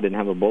say, oh, I didn't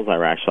have a bullseye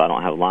rash, so I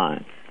don't have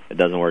Lyme. It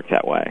doesn't work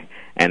that way.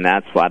 And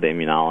that's why the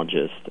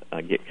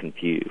immunologists get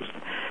confused.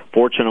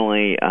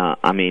 Fortunately, a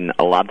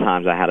lot of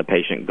times I had a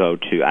patient go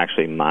to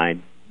actually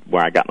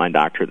where I got my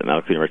doctorate at the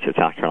Medical University of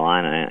South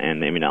Carolina, and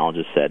the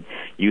immunologist said,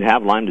 you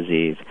have Lyme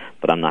disease,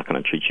 but I'm not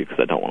going to treat you because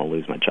I don't want to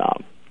lose my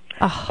job.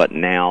 Oh. But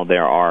now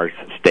there are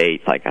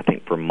states, like I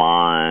think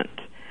Vermont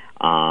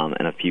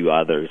and a few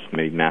others,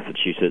 maybe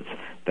Massachusetts,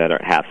 that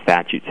have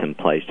statutes in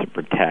place to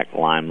protect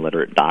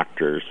Lyme-literate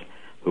doctors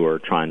who are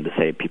trying to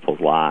save people's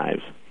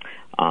lives.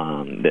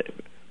 And the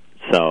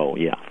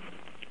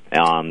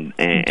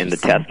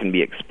test can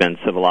be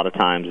expensive a lot of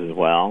times as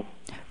well.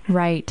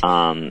 Right.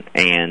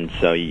 And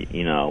so,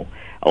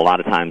 a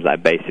lot of times I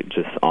base it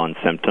just on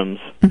symptoms.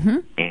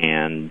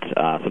 And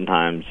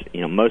sometimes,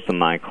 most of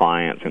my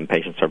clients and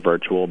patients are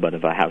virtual, but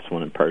if I have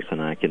someone in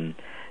person, I can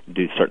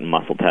do certain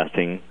muscle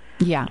testing.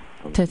 Yeah,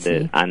 to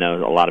see. I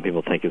know a lot of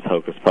people think it's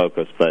hocus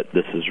pocus, but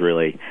this is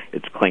really,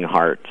 it's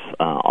Klinghart's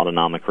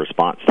autonomic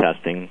response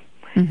testing.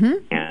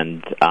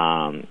 and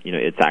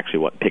it's actually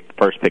what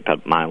first picked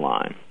up my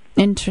Lyme.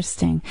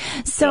 Interesting.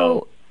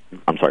 So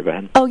I'm sorry, go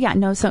ahead. Oh, yeah,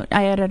 no, so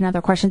I had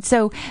another question.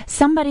 So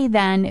somebody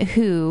then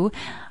who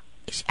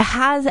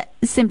has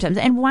symptoms,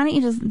 and why don't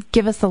you just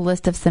give us the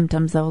list of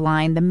symptoms of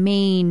Lyme, the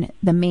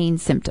main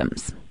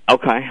symptoms?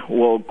 Okay,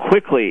 well,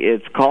 quickly,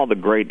 it's called the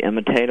great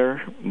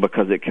imitator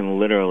because it can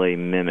literally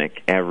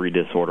mimic every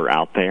disorder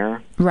out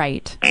there.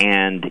 Right.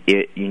 And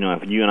if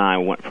you and I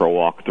went for a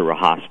walk through a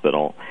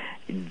hospital,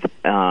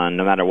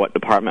 no matter what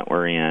department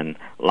we're in,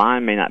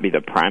 Lyme may not be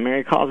the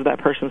primary cause of that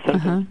person's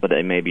symptoms, but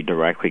it may be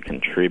directly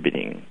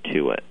contributing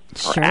to it,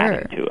 or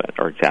adding to it,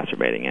 or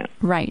exacerbating it.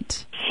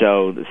 Right.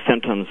 So the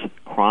symptoms,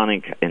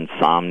 chronic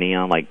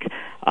insomnia, like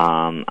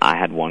I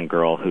had one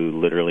girl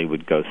who literally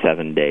would go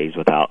 7 days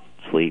without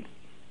sleep.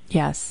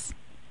 Yes.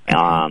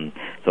 So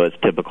it's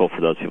typical for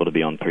those people to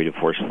be on 3 to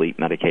 4 sleep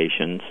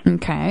medications.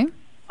 Okay.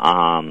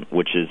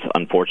 Which is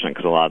unfortunate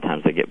because a lot of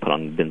times they get put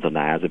on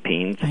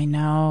benzodiazepines. I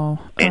know.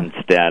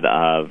 Instead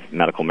of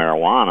medical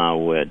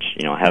marijuana, which,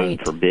 heaven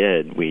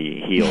forbid,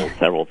 we heal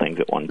several things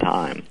at one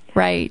time.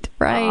 Right.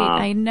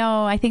 I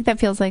know. I think that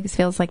feels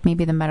like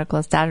maybe the medical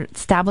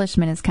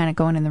establishment is kind of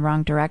going in the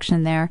wrong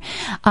direction there,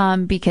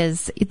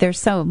 because there's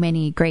so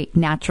many great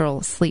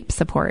natural sleep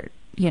support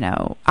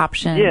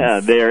options. Yeah,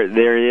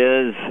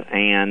 there is,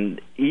 and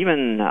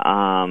even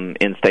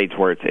in states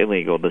where it's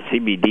illegal, the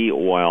CBD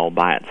oil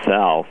by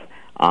itself,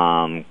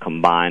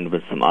 combined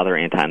with some other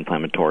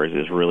anti-inflammatories,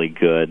 is really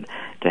good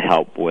to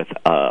help with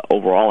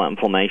overall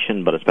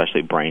inflammation, but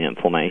especially brain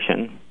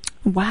inflammation.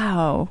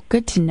 Wow,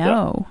 good to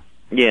know.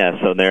 Yeah,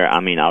 so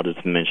I'll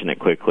just mention it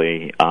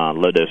quickly.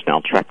 Low-dose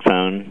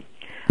naltrexone,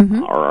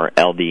 or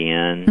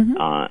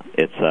LDN,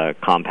 it's a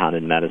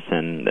compounded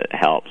medicine that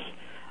helps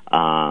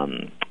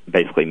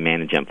basically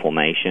manage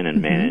inflammation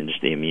and manage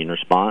the immune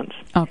response.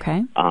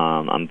 Okay.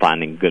 I'm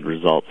finding good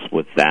results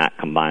with that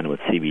combined with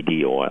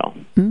CBD oil.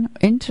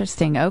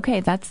 Interesting.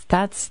 Okay,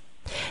 that's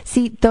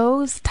see,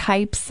 those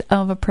types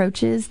of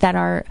approaches that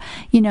are,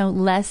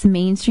 less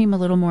mainstream, a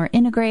little more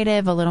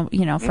integrative, a little,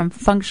 from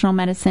functional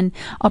medicine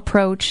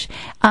approach.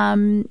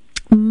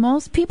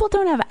 Most people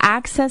don't have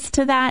access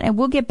to that, and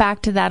we'll get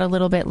back to that a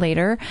little bit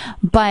later.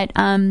 But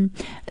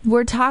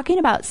we're talking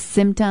about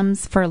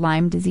symptoms for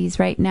Lyme disease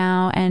right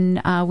now, and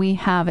we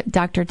have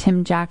Dr.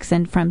 Tim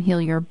Jackson from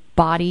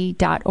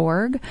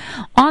HealYourBody.org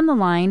on the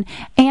line.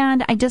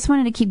 And I just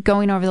wanted to keep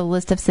going over the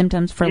list of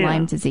symptoms for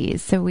Lyme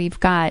disease. So we've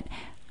got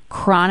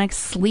chronic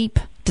sleep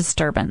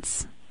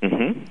disturbance.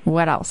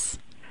 What else?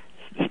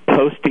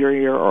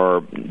 Posterior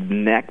or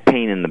neck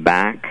pain in the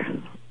back,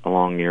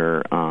 along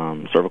your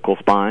cervical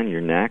spine,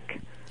 your neck.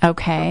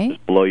 Okay.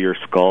 Just below your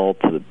skull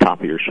to the top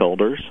of your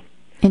shoulders.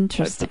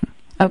 Interesting.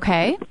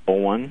 Okay. Full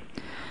one.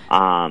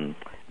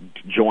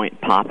 Joint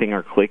popping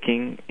or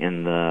clicking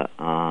in the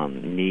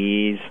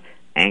knees,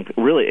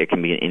 ankle. Really, it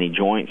can be in any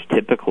joints,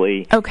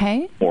 typically.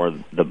 Okay. Or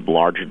the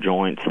larger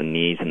joints, the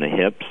knees and the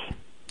hips.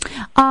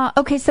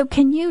 Okay, so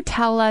can you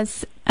tell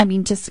us,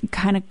 just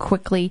kind of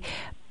quickly,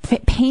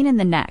 pain in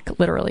the neck,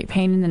 literally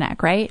pain in the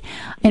neck, right?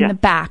 In the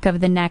back of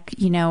the neck,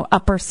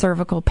 upper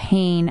cervical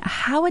pain.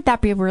 How would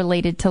that be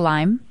related to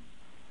Lyme?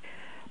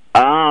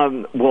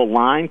 Well,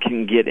 Lyme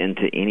can get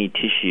into any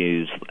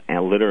tissues,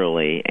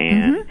 literally,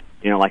 and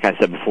like I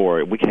said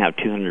before, we can have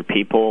 200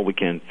 people. We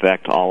can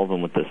infect all of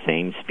them with the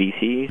same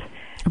species,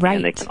 right?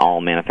 And they can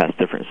all manifest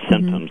different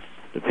symptoms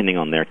depending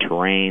on their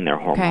terrain, their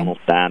hormonal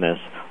status,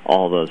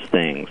 all those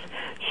things.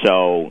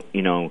 So,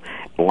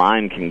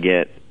 Lyme can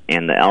get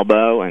in the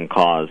elbow and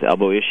cause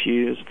elbow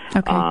issues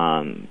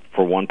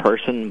for one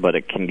person, but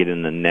it can get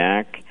in the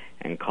neck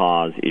and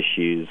cause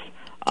issues,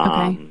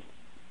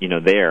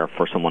 there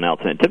for someone else,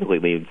 and it typically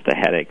leads to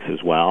headaches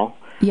as well.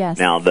 Yes.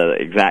 Now, the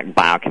exact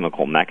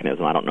biochemical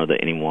mechanism, I don't know that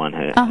anyone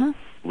has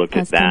looked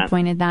at that.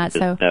 Pinpointed that.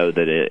 Just know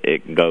that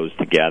it goes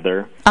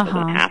together. It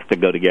doesn't have to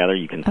go together.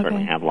 You can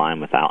certainly have Lyme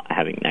without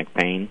having neck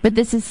pain. But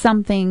this is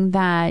something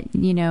that,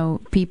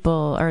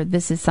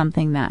 this is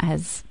something that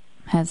has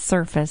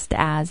surfaced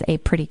as a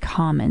pretty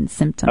common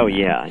symptom. Oh,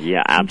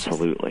 yeah,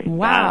 absolutely.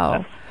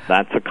 Wow.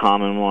 That's a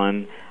common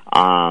one.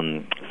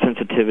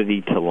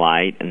 Sensitivity to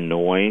light and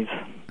noise.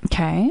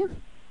 Okay.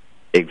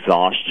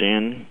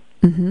 Exhaustion.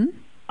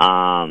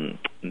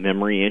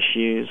 Memory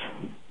issues.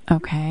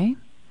 Okay.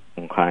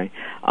 Okay.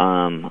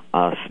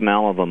 A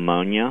smell of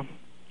ammonia,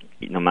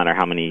 no matter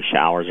how many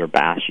showers or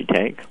baths you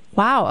take.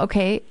 Wow.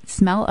 Okay.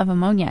 Smell of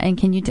ammonia. And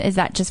is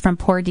that just from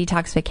poor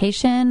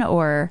detoxification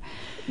or?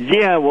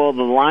 Yeah, well,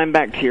 the Lyme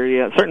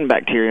bacteria, certain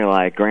bacteria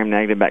like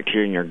gram-negative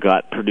bacteria in your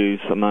gut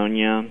produce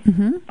ammonia.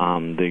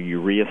 The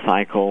urea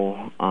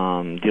cycle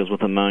deals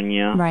with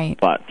ammonia. Right.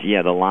 But,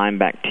 the Lyme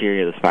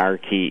bacteria, the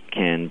spirochete,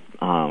 can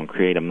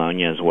create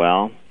ammonia as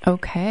well.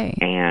 Okay.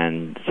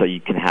 And so you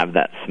can have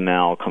that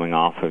smell coming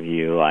off of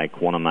you. Like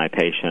one of my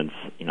patients,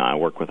 I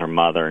work with her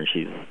mother, and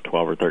she's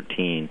 12 or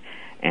 13,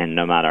 and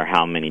no matter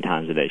how many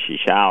times a day she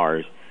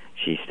showers,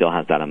 she still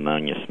has that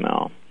ammonia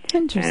smell.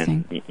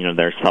 Interesting. And,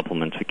 there's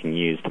supplements we can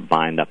use to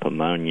bind up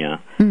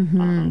ammonia.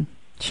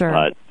 Sure.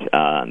 But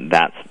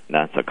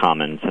that's a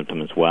common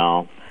symptom as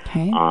well.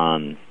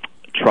 Okay.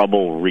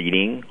 Trouble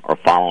reading or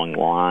following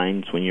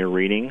lines when you're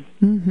reading.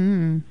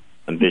 Mm-hmm.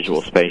 And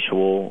visual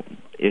spatial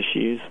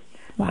issues.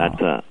 Wow.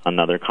 That's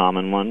another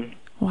common one.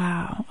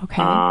 Wow.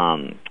 Okay.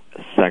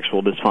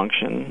 Sexual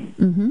dysfunction.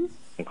 Mm-hmm.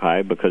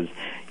 Okay, because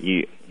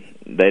your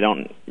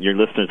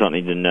listeners don't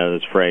need to know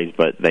this phrase,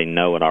 but they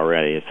know it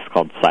already. It's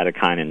called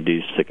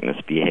cytokine-induced sickness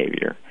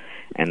behavior.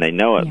 And they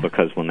know it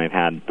because when they've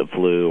had the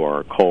flu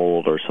or a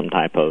cold or some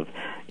type of,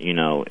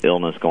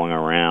 illness going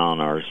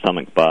around or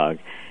stomach bug,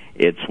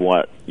 it's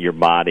what your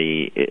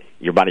body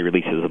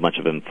releases a bunch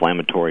of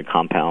inflammatory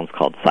compounds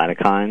called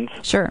cytokines.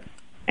 Sure.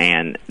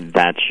 And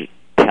that's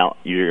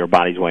your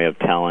body's way of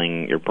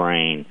telling your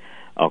brain,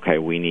 okay,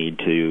 we need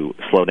to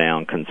slow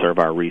down, conserve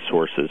our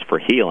resources for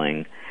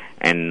healing,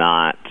 and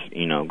not,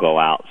 go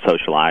out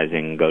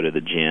socializing, go to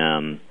the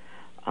gym,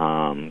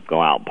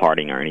 go out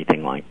partying or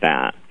anything like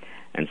that.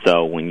 And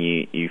so when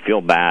you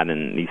feel bad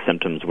and these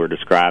symptoms we're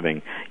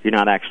describing, you're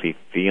not actually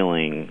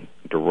feeling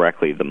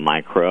directly the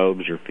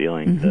microbes, you're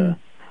feeling the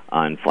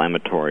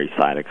inflammatory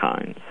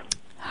cytokines.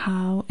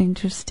 How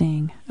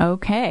interesting.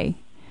 Okay.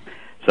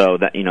 So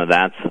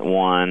that's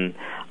one.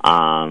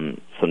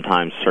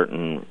 Sometimes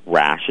certain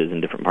rashes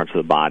in different parts of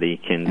the body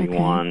can be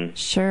one.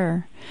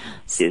 Sure.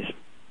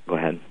 Go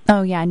ahead.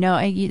 Oh yeah, no.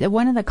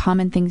 One of the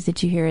common things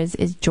that you hear is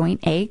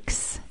joint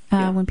aches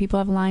when people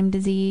have Lyme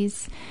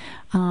disease,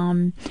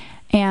 and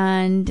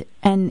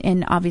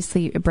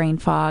obviously brain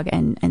fog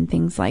and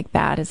things like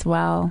that as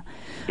well.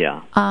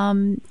 Yeah.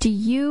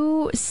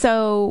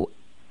 So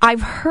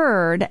I've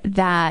heard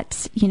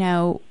that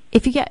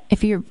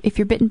if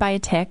you're bitten by a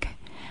tick.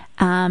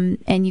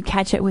 And you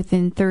catch it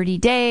within 30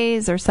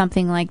 days or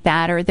something like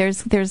that, or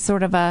there's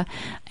sort of a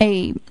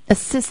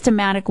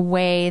systematic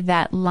way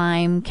that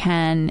Lyme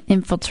can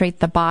infiltrate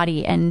the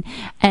body, and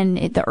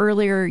the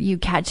earlier you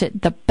catch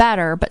it, the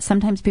better. But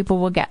sometimes people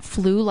will get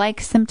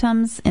flu-like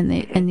symptoms in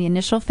the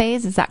initial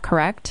phase. Is that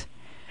correct?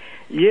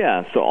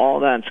 Yeah, so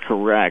all that's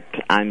correct.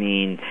 I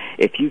mean,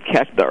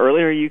 the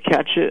earlier you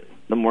catch it,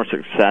 the more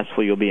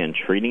successful you'll be in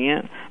treating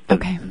it.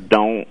 But I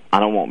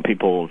don't want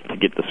people to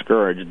get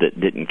discouraged that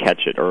didn't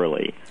catch it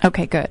early.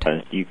 Okay, good.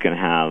 You can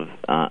have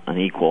an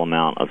equal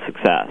amount of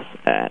success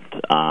at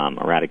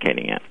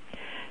eradicating it.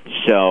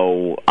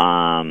 So,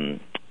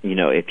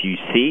 if you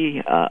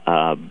see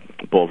a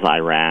bullseye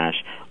rash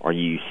or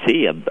you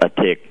see a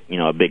tick,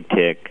 a big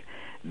tick,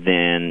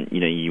 then,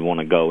 you want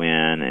to go in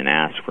and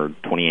ask for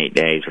 28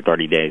 days or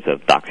 30 days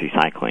of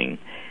doxycycline.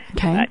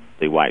 Okay. That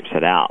actually wipes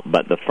it out.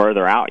 But the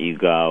further out you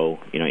go,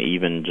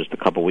 even just a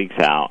couple weeks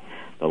out,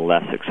 the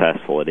less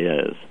successful it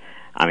is.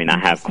 I mean, I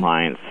have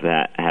clients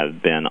that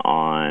have been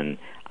on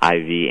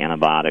IV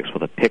antibiotics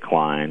with a PICC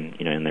line,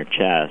 in their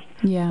chest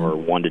for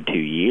 1 to 2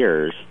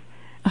 years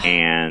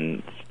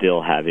and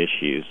still have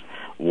issues.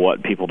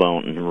 What people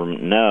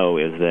don't know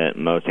is that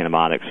most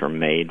antibiotics are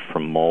made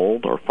from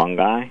mold or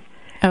fungi.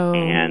 Oh.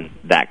 And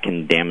that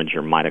can damage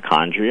your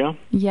mitochondria.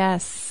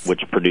 Yes.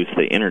 Which produce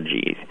the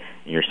energy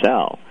in your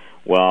cell.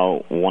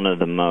 Well, one of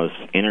the most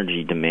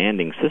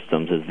energy-demanding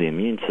systems is the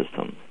immune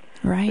system.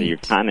 Right. So you're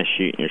kind of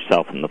shooting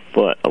yourself in the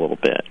foot a little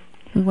bit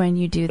when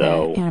you do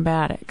the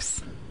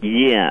antibiotics.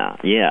 Yeah.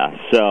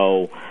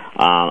 So,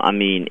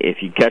 if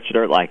you catch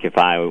it, like if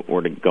I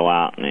were to go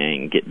out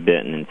and get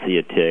bitten and see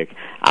a tick,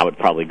 I would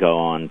probably go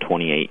on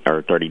 28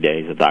 or 30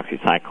 days of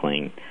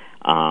doxycycline,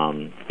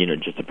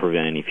 just to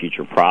prevent any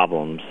future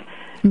problems.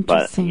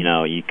 But,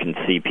 you can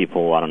see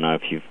people, I don't know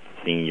if you've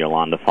seen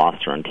Yolanda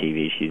Foster on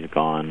TV. She's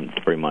gone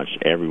pretty much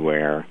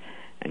everywhere,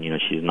 and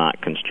she's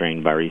not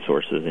constrained by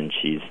resources, and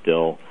she's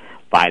still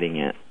fighting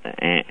it.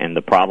 And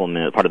part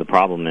of the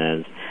problem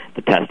is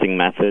the testing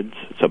methods,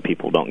 so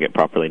people don't get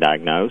properly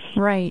diagnosed.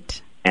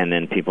 Right. And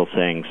then people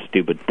saying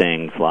stupid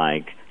things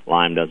like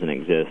Lyme doesn't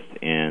exist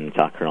in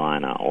South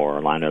Carolina,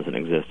 or Lyme doesn't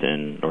exist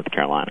in North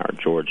Carolina or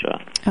Georgia.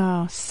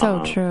 Oh,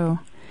 so true.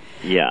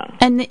 Yeah.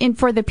 And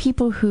for the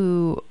people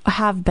who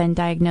have been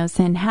diagnosed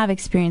and have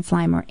experienced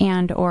Lyme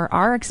or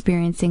are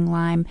experiencing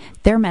Lyme,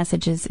 their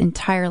message is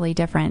entirely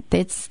different.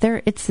 It's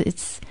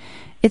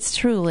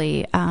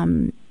truly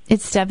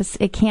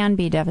it can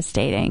be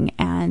devastating,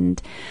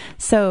 and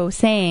so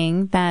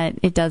saying that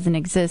it doesn't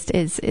exist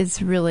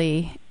is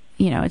really,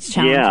 it's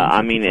challenging. Yeah,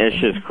 I mean, it's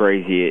just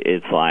crazy.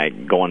 It's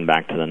like going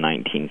back to the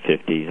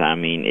 1950s. I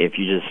mean, if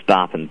you just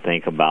stop and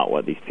think about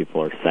what these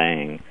people are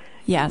saying,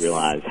 yes, you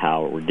realize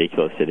how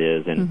ridiculous it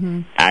is.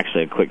 And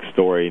actually, a quick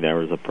story, there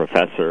was a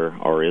professor,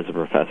 or is a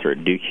professor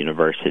at Duke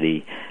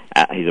University.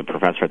 He's a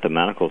professor at the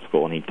medical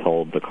school, and he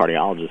told the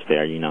cardiologist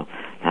there,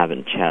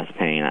 having chest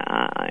pain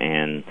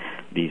and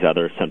these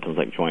other symptoms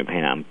like joint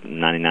pain, I'm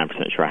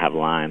 99% sure I have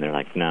Lyme. They're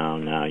like,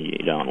 no, you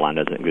don't. Lyme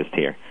doesn't exist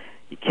here.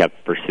 He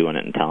kept pursuing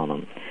it and telling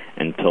them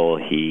until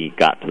he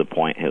got to the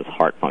point his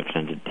heart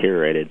function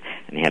deteriorated,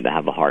 and he had to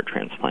have a heart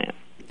transplant.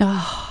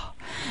 Oh,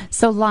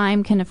 so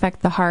Lyme can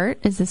affect the heart?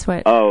 Is this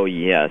what? Oh,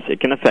 yes. It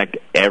can affect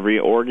every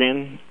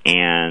organ,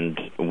 and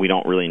we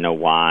don't really know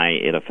why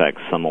it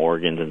affects some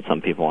organs in some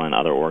people and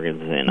other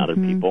organs in other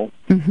people.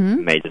 It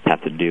may just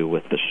have to do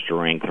with the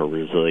strength or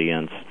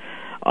resilience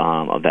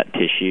of that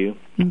tissue.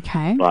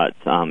 Okay. But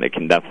it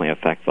can definitely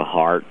affect the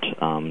heart,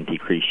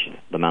 decrease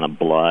the amount of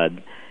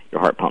blood your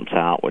heart pumps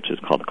out, which is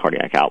called the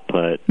cardiac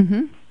output.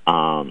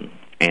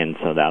 And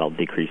so that'll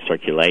decrease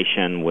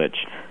circulation, which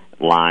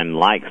Lyme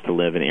likes to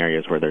live in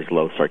areas where there's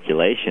low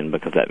circulation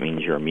because that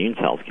means your immune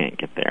cells can't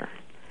get there.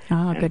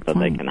 Oh, and good so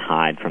point. they can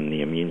hide from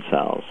the immune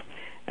cells.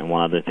 And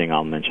one other thing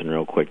I'll mention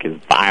real quick is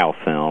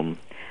biofilm.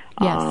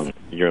 Yes.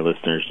 Your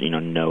listeners,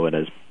 know it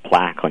as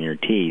plaque on your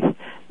teeth,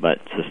 but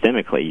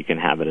systemically you can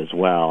have it as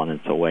well, and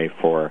it's a way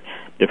for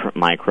different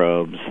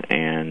microbes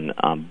and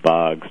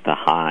bugs to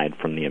hide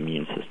from the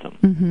immune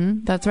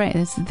system. That's right.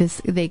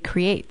 They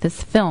create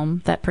this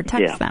film that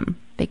protects them.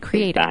 They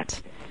create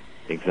it.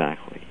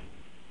 Exactly.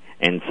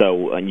 And so,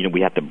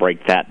 we have to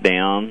break that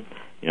down.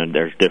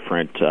 There's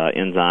different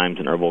enzymes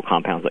and herbal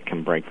compounds that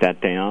can break that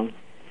down.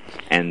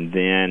 And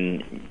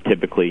then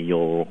typically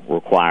you'll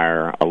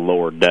require a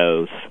lower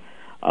dose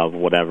of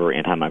whatever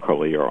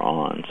antimicrobial you're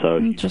on. So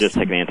if you just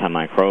take an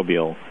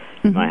antimicrobial,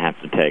 you might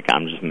have to take,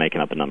 I'm just making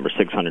up a number,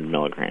 600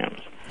 milligrams.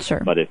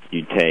 Sure. But if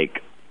you take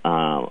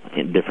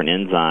different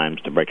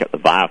enzymes to break up the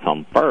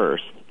biofilm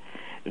first,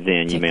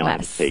 then you may only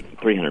have to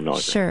take 300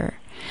 milligrams. Sure.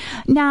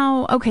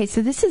 Now, okay,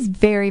 so this is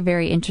very,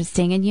 very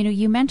interesting. And,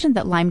 you mentioned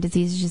that Lyme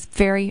disease is just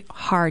very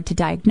hard to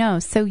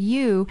diagnose. So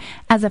you,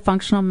 as a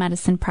functional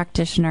medicine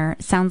practitioner,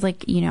 sounds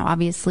like,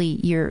 obviously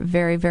you're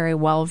very, very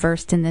well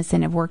versed in this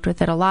and have worked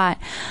with it a lot.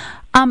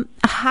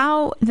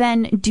 How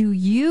then do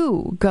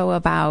you go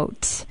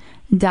about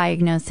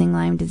diagnosing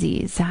Lyme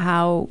disease?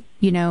 How,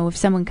 if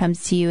someone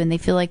comes to you and they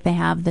feel like they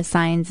have the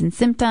signs and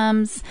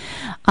symptoms,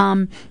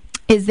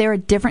 is there a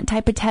different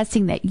type of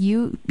testing that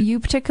you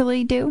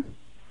particularly do?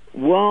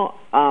 Well,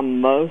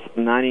 most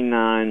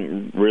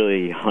 99,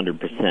 really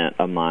 100%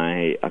 of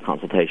my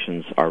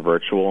consultations are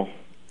virtual.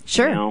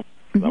 Sure. I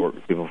work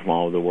with people from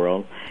all over the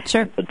world.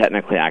 Sure. So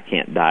technically I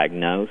can't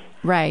diagnose.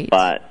 Right.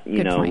 But,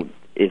 Good point.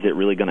 is it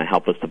really going to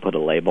help us to put a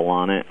label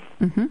on it?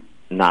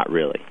 Not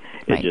really.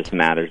 It just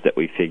matters that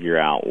we figure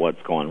out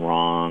what's going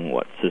wrong,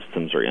 what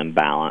systems are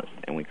imbalanced,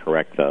 and we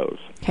correct those.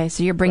 Okay,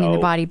 so you're bringing the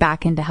body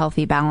back into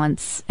healthy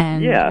balance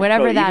and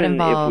whatever so that even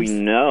involves. If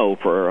we know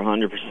for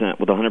 100%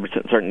 with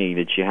 100% certainty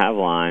that you have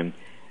Lyme,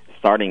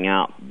 starting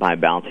out by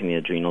balancing the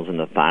adrenals and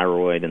the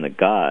thyroid and the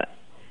gut,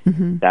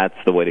 that's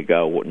the way to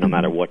go, no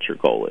matter what your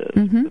goal is.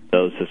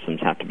 Those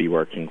systems have to be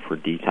working for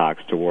detox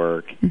to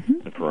work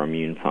and for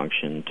immune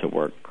function to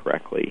work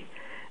correctly.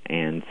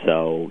 And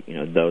so,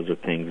 those are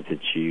things that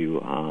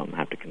you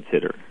have to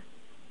consider.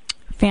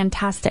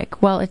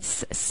 Fantastic. Well,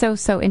 it's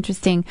so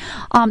interesting.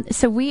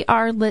 So we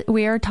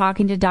are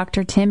talking to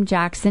Dr. Tim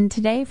Jackson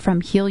today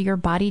from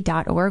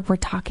HealYourBody.org. We're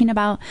talking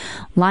about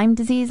Lyme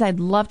disease.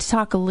 I'd love to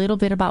talk a little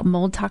bit about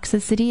mold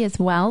toxicity as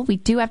well. We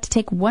do have to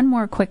take one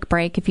more quick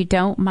break, if you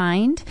don't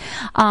mind.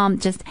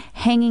 Just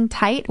hanging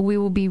tight. We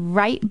will be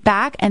right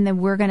back, and then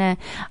we're gonna,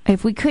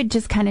 if we could,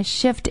 just kind of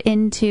shift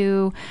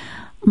into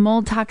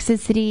mold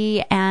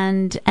toxicity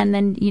and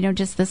then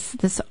just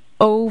this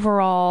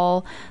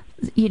overall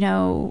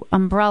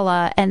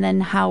umbrella, and then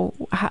how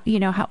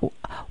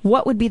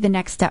what would be the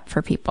next step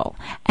for people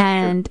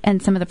and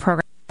some of the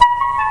programs.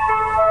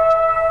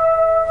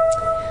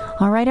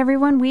 All right,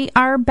 everyone, we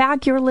are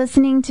back. You're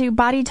listening to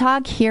Body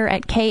Talk here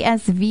at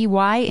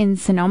KSVY in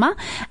Sonoma,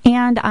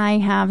 and I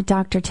have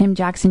Dr. Tim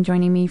Jackson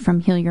joining me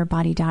from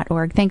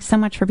HealYourBody.org. Thanks so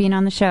much for being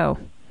on the show.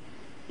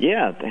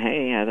 Yeah.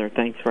 Hey, Heather.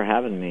 Thanks for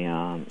having me.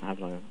 I'm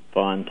having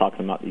fun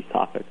talking about these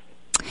topics.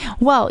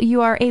 Well,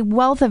 you are a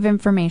wealth of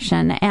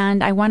information,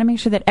 and I want to make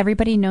sure that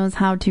everybody knows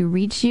how to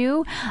reach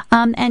you.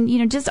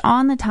 And, just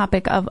on the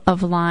topic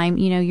of Lyme,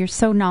 you're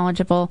so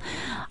knowledgeable.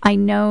 I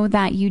know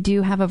that you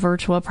do have a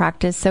virtual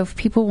practice, so if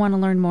people want to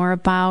learn more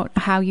about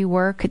how you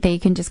work, they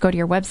can just go to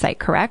your website,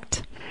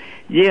 correct?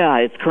 Yeah,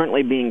 it's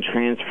currently being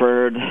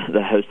transferred.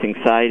 The hosting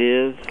site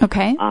is.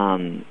 Okay.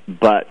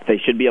 But they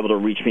should be able to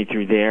reach me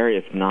through there.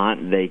 If not,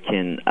 they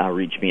can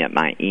reach me at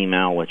my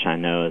email, which I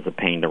know is a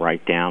pain to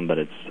write down, but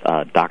it's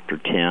Dr.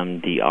 Tim,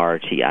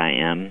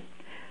 DRTIM,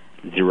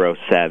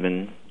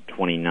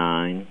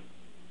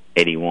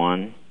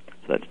 072981.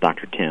 So that's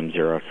Dr. Tim,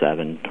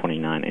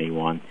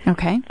 072981.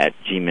 Okay. At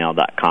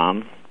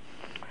gmail.com.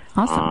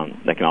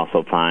 Awesome. They can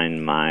also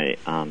find my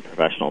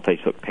professional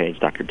Facebook page,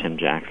 Dr. Tim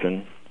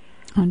Jackson.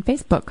 On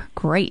Facebook.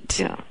 Great.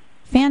 Yeah.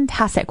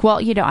 Fantastic. Well,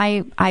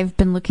 I've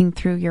been looking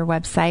through your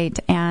website,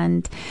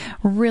 and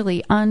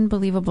really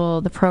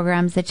unbelievable the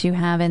programs that you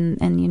have and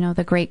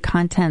the great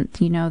content,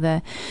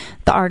 the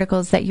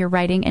articles that you're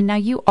writing. And now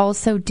you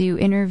also do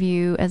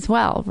interview as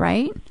well,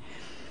 right?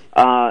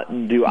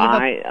 Do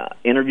I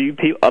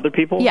interview other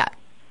people? Yeah.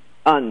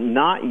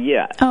 Not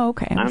yet. Oh,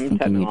 okay. I'm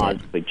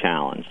technologically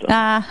challenged.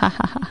 So.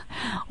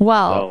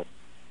 Well.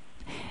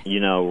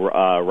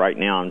 So, right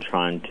now I'm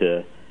trying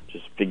to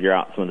just figure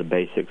out some of the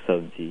basics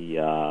of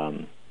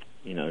the,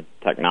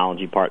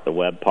 technology part, the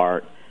web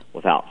part,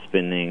 without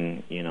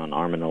spending, an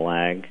arm and a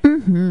leg.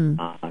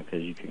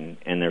 Because you can,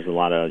 and there's a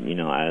lot of,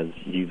 as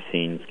you've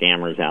seen,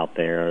 scammers out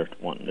there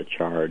wanting to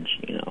charge,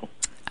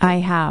 I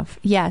have.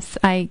 Yes,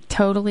 I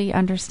totally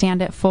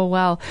understand it full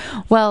well.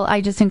 Well, I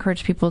just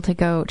encourage people to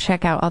go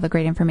check out all the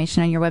great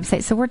information on your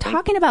website. So we're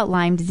talking about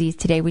Lyme disease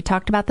today. We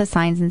talked about the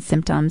signs and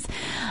symptoms,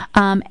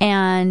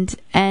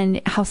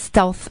 and how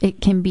stealth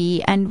it can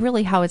be, and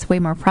really how it's way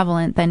more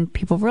prevalent than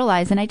people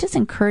realize. And I just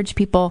encourage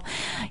people,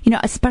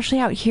 especially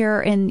out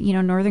here in,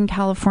 Northern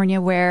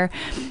California, where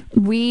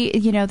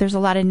there's a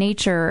lot of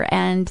nature,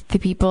 and the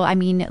people,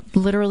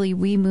 literally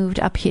we moved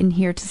up in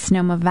here to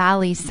Sonoma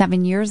Valley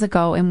 7 years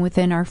ago, and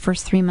within our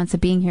first 3 months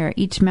of being here,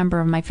 each member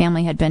of my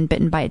family had been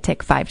bitten by a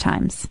tick 5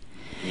 times.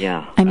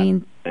 Yeah.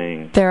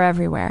 They're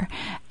everywhere.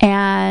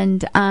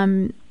 And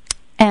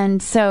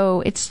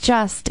so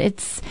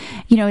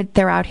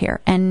they're out here,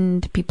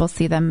 and people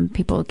see them,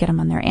 people get them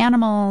on their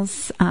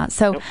animals. I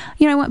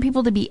want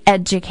people to be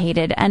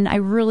educated, and I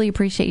really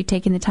appreciate you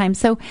taking the time.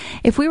 So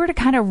if we were to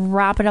kind of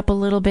wrap it up a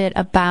little bit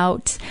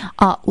about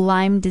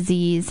Lyme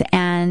disease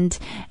and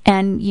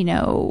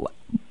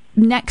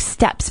next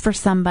steps for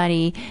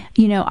somebody,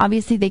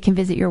 obviously they can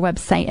visit your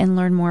website and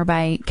learn more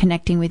by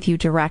connecting with you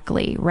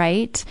directly,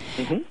 right?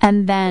 Mm-hmm.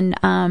 And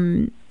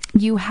then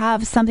you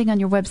have something on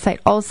your website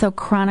also,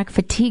 chronic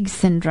fatigue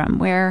syndrome,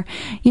 where,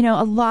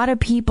 a lot of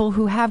people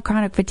who have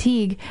chronic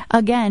fatigue,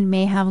 again,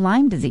 may have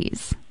Lyme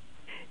disease.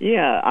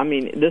 Yeah,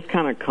 this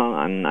kind of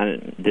I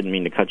didn't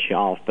mean to cut you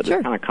off, but Sure.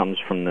 This kind of comes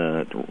from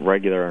the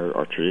regular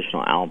or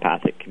traditional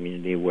allopathic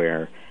community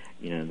where,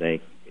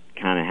 they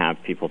kind of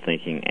have people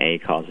thinking A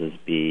causes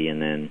B,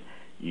 and then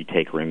you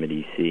take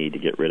remedy C to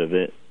get rid of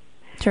it.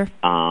 Sure.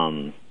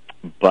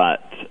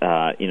 But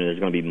there's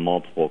going to be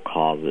multiple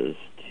causes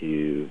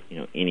to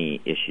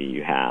any issue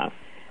you have,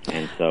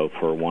 and so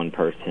for one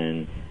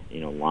person,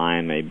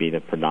 Lyme may be the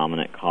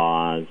predominant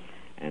cause,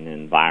 and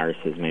then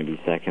viruses may be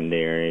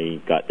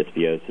secondary, gut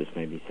dysbiosis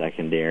may be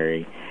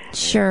secondary.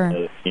 Sure.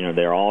 So,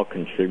 they're all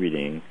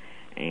contributing.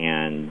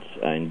 And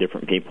in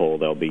different people,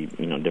 there'll be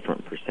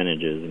different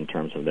percentages in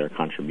terms of their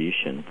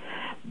contribution,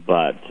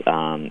 but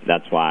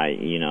that's why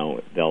you'll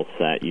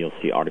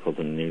see articles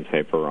in the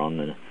newspaper or on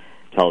the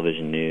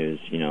television news.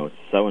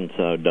 So and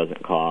so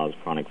doesn't cause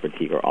chronic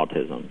fatigue or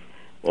autism.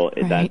 Well,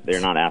 right.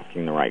 They're not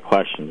asking the right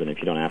questions, and if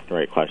you don't ask the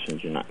right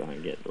questions, you're not going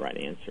to get the right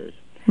answers.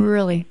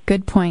 Really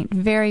good point.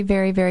 Very,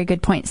 very, very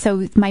good point.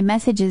 So my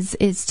message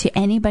is to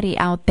anybody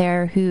out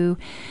there who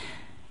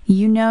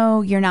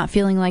you're not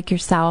feeling like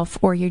yourself,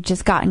 or you've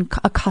just gotten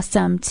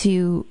accustomed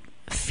to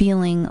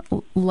feeling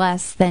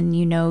less than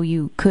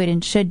you could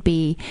and should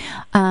be.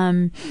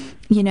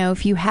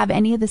 If you have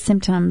any of the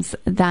symptoms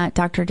that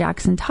Dr.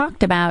 Jackson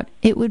talked about,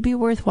 it would be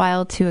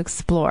worthwhile to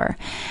explore.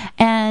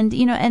 And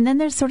and then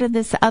there's sort of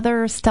this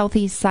other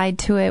stealthy side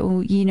to it.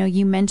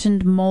 You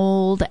mentioned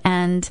mold,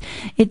 and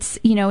it's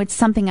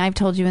something I've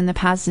told you in the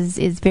past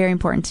is very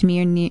important to me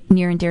and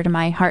near and dear to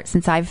my heart,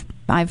 since I've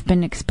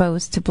been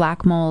exposed to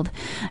black mold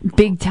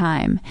big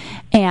time.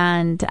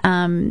 And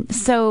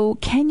so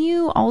can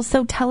you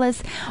also tell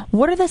us,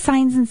 what are the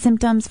signs and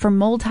symptoms for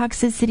mold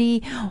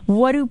toxicity?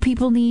 What do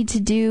people need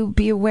to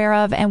be aware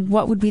of, and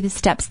what would be the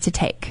steps to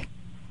take?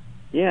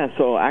 Yeah,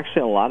 so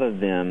actually a lot of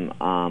them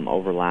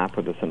overlap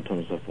with the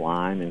symptoms of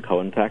Lyme and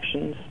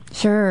co-infections.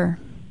 Sure.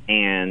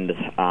 And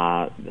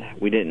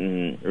we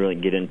didn't really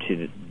get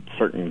into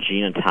certain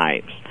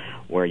genotypes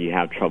where you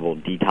have trouble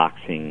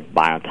detoxing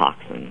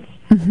biotoxins.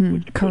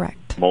 Mm-hmm,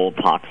 correct. Mold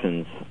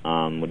toxins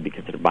would be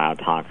considered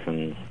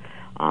biotoxins.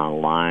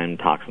 Lyme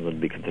toxins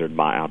would be considered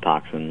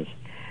biotoxins.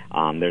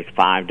 There's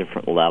 5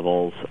 different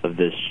levels of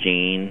this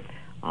gene.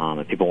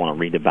 If people want to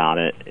read about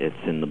it, it's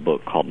in the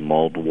book called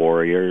Mold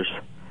Warriors,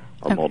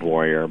 or Mold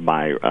Warrior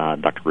by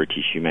Dr.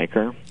 Richie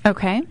Shoemaker.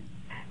 Okay.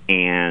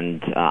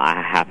 And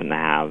I happen to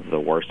have the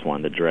worst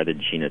one, the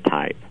dreaded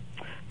genotype.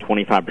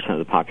 25% of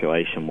the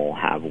population will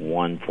have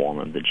one form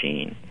of the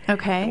gene.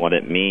 Okay. And what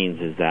it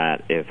means is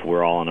that if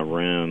we're all in a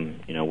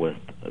room, with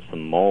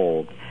some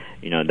mold,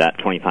 that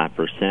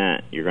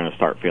 25%, you're going to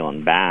start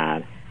feeling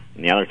bad.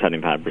 And the other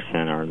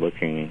 75% are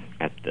looking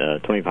at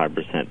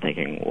 25%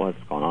 thinking, what's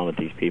going on with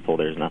these people?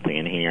 There's nothing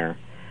in here,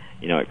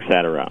 et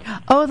cetera.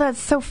 Oh, that's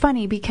so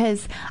funny,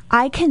 because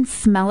I can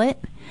smell it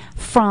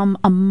from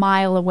a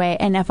mile away,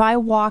 and if I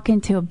walk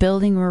into a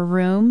building or a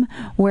room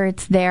where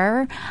it's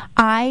there,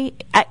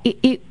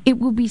 it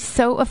will be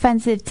so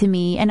offensive to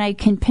me, and I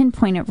can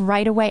pinpoint it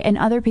right away. And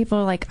other people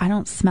are like, I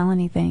don't smell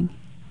anything,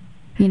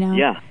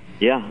 Yeah.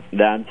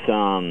 That's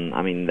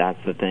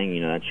that's the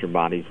thing. That's your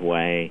body's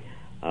way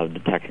of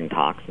detecting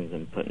toxins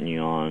and putting you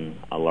on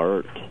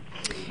alert.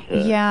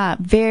 Yeah,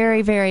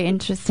 very, very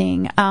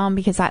interesting.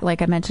 Because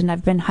like I mentioned,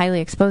 I've been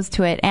highly exposed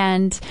to it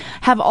and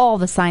have all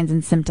the signs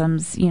and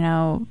symptoms,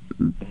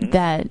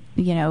 that,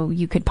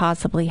 you could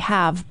possibly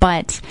have.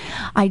 But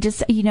I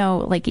just,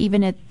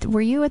 even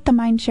were you at the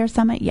Mindshare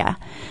Summit? Yeah.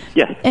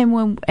 Yes. And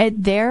when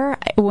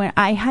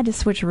I had to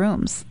switch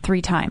rooms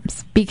 3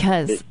 times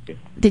because,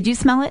 did you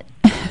smell it?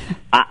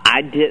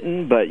 I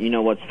didn't, but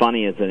what's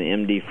funny is an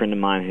MD friend of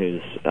mine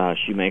who's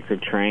Shoemaker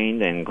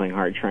trained and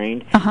Klinghardt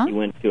trained. Uh-huh. He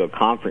went to a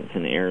conference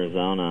in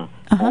Arizona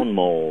on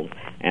mold,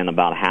 and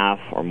about half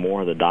or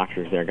more of the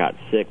doctors there got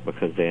sick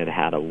because they had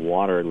had a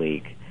water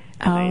leak,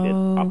 and they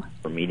didn't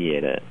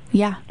remediate it.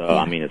 Yeah. So,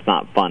 I mean, it's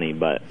not funny,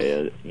 but,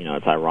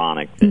 it's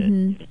ironic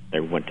that they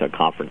went to a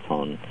conference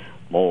on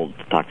mold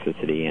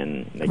toxicity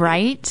and...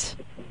 Right?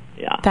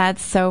 Yeah.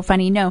 That's so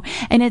funny. No.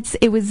 And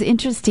it was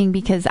interesting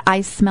because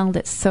I smelled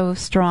it so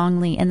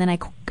strongly, and then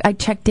I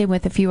checked in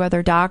with a few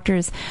other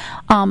doctors.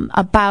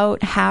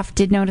 About half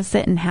did notice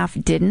it and half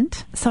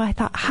didn't. So I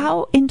thought,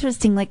 how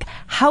interesting. Like,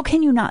 how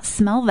can you not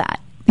smell that?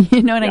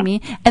 You know what I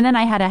mean? And then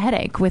I had a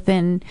headache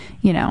within,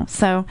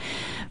 so.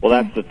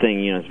 Well, that's the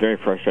thing. It's very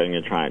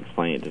frustrating to try and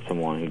explain it to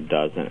someone who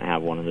doesn't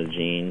have one of the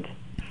genes.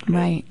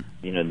 Right.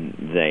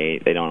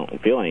 They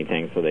don't feel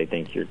anything, so they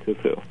think you're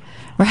cuckoo.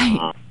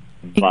 Right.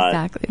 But,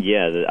 exactly.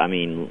 Yeah, I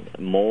mean,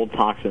 mold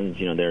toxins,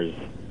 there's,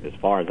 as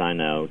far as I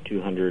know,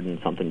 200 and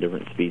something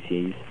different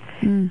species.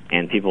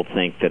 And people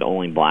think that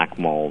only black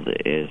mold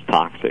is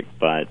toxic,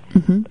 but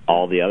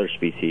all the other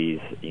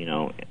species,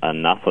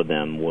 enough of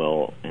them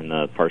will, and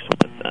the person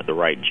with the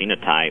right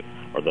genotype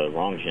or the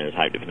wrong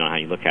genotype, depending on how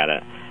you look at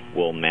it,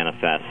 will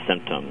manifest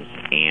symptoms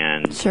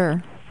and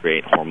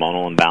create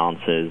hormonal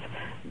imbalances,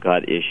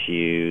 gut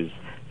issues,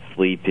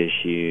 sleep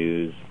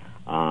issues,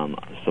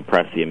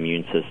 suppress the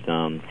immune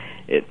system.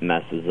 It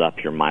messes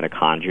up your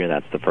mitochondria.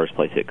 That's the first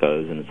place it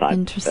goes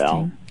inside the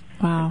cell.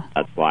 Wow.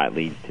 That's why it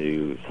leads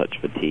to such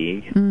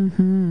fatigue.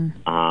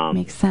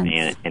 Makes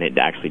sense. And it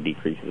actually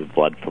decreases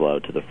blood flow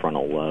to the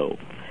frontal lobe.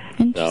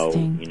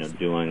 Interesting. So,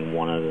 doing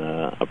one of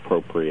the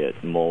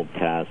appropriate mold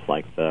tests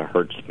like the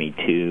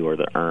HERTS-Me2 or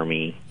the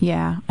ERMI.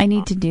 Yeah, I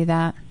need to do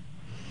that.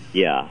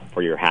 Yeah,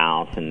 for your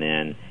house. And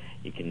then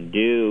you can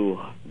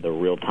do the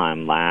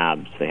real-time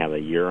labs. They have a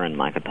urine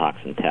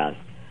mycotoxin test.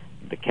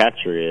 The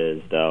catcher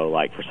is, though,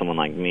 like for someone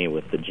like me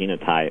with the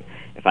genotype,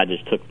 if I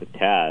just took the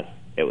test,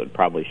 it would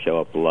probably show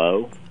up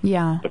low.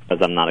 Yeah. Because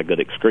I'm not a good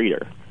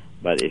excreter.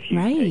 But if you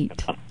right.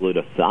 take a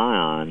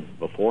glutathione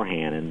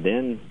beforehand and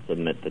then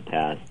submit the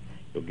test,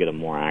 you'll get a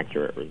more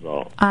accurate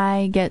result.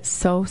 I get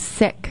so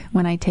sick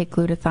when I take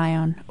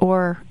glutathione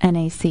or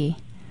NAC.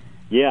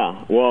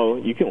 Yeah, well,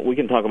 we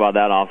can talk about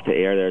that off the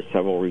air. There's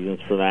several reasons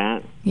for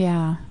that.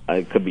 Yeah.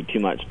 It could be too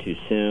much too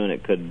soon.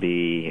 It could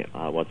be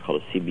what's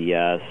called a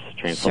CBS,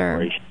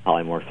 translocation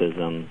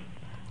polymorphism,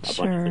 a bunch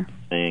of different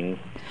things.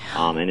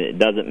 And it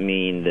doesn't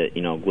mean that,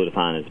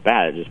 glutathione is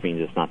bad. It just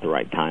means it's not the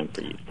right time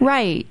for you.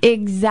 Right,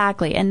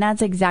 exactly. And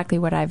that's exactly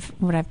what I've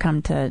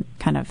come to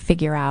kind of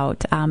figure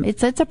out.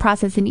 It's a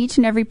process, and each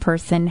and every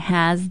person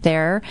has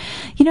their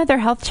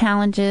health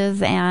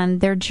challenges and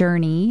their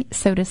journey,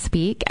 so to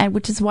speak, and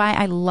which is why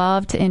I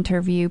love to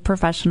interview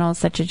professionals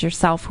such as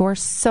yourself who are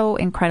so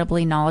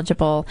incredibly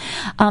knowledgeable,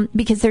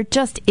 because there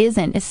just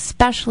isn't,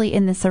 especially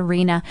in this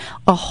arena,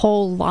 a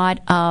whole lot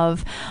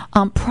of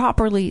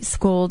properly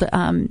schooled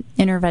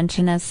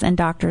interventionists and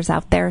doctors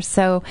out there.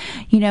 So,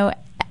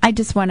 I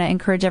just want to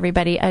encourage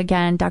everybody,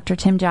 again, Dr.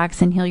 Tim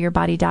Jackson,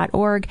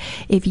 healyourbody.org.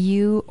 If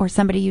you or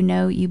somebody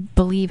you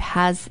believe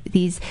has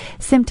these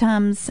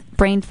symptoms,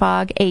 brain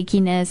fog,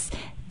 achiness,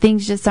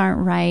 things just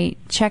aren't right,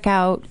 check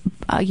out,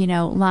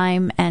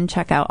 Lyme, and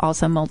check out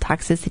also mold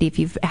toxicity if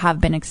you have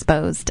been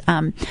exposed.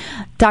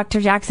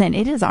 Dr. Jackson,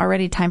 it is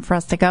already time for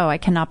us to go. I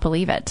cannot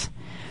believe it.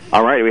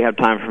 All right. We have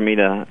time for me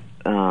to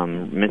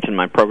mention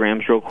my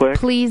programs real quick.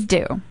 Please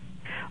do.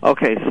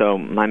 Okay, so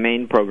my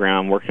main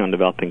program, I'm working on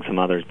developing some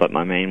others, but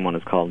my main one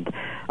is called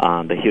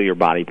the Heal Your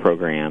Body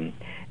program,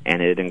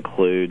 and it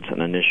includes an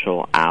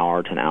initial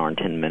hour to an hour and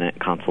 10-minute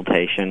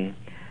consultation.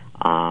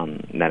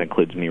 That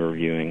includes me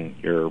reviewing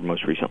your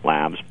most recent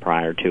labs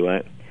prior to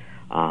it,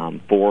 4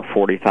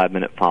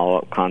 45-minute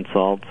follow-up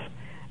consults,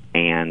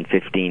 and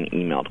 15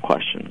 emailed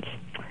questions.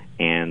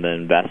 And the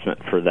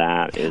investment for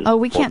that is... Oh,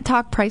 we can't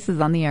talk prices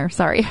on the air.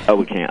 Sorry. Oh,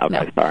 we can't?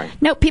 Okay, no. Sorry.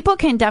 No, people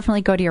can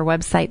definitely go to your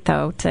website,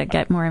 though, to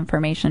get more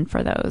information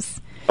for those.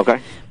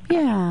 Okay.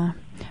 Yeah.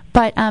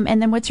 But,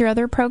 and then what's your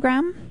other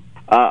program?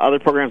 Other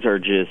programs are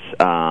just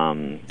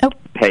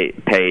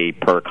pay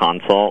per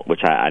consult,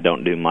 which I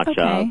don't do much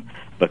of,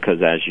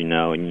 because as you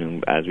know,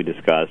 as we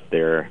discussed,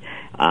 there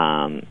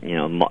are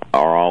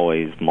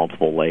always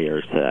multiple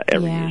layers to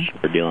every issue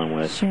we're dealing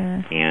with.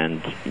 Sure.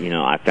 And,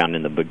 I found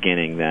in the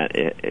beginning that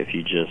if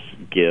you just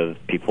give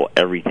people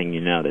everything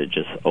that it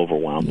just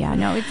overwhelms them. Yeah,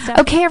 no, it's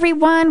okay,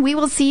 everyone. We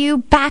will see you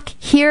back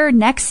here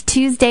next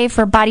Tuesday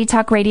for Body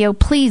Talk Radio.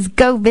 Please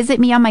go visit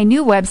me on my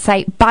new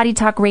website,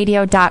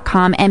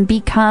 bodytalkradio.com, and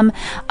become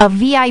a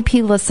VIP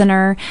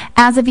listener.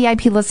 As a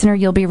VIP listener,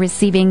 you'll be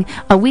receiving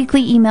a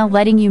weekly email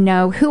letting you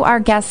know who our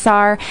guests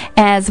are,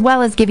 as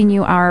well as giving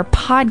you our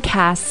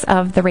podcasts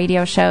of the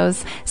radio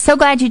shows. So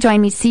glad you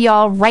joined me. See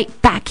y'all right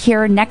back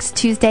here next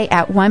Tuesday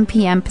at 1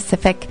 p.m.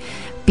 Pacific.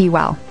 Be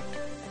well.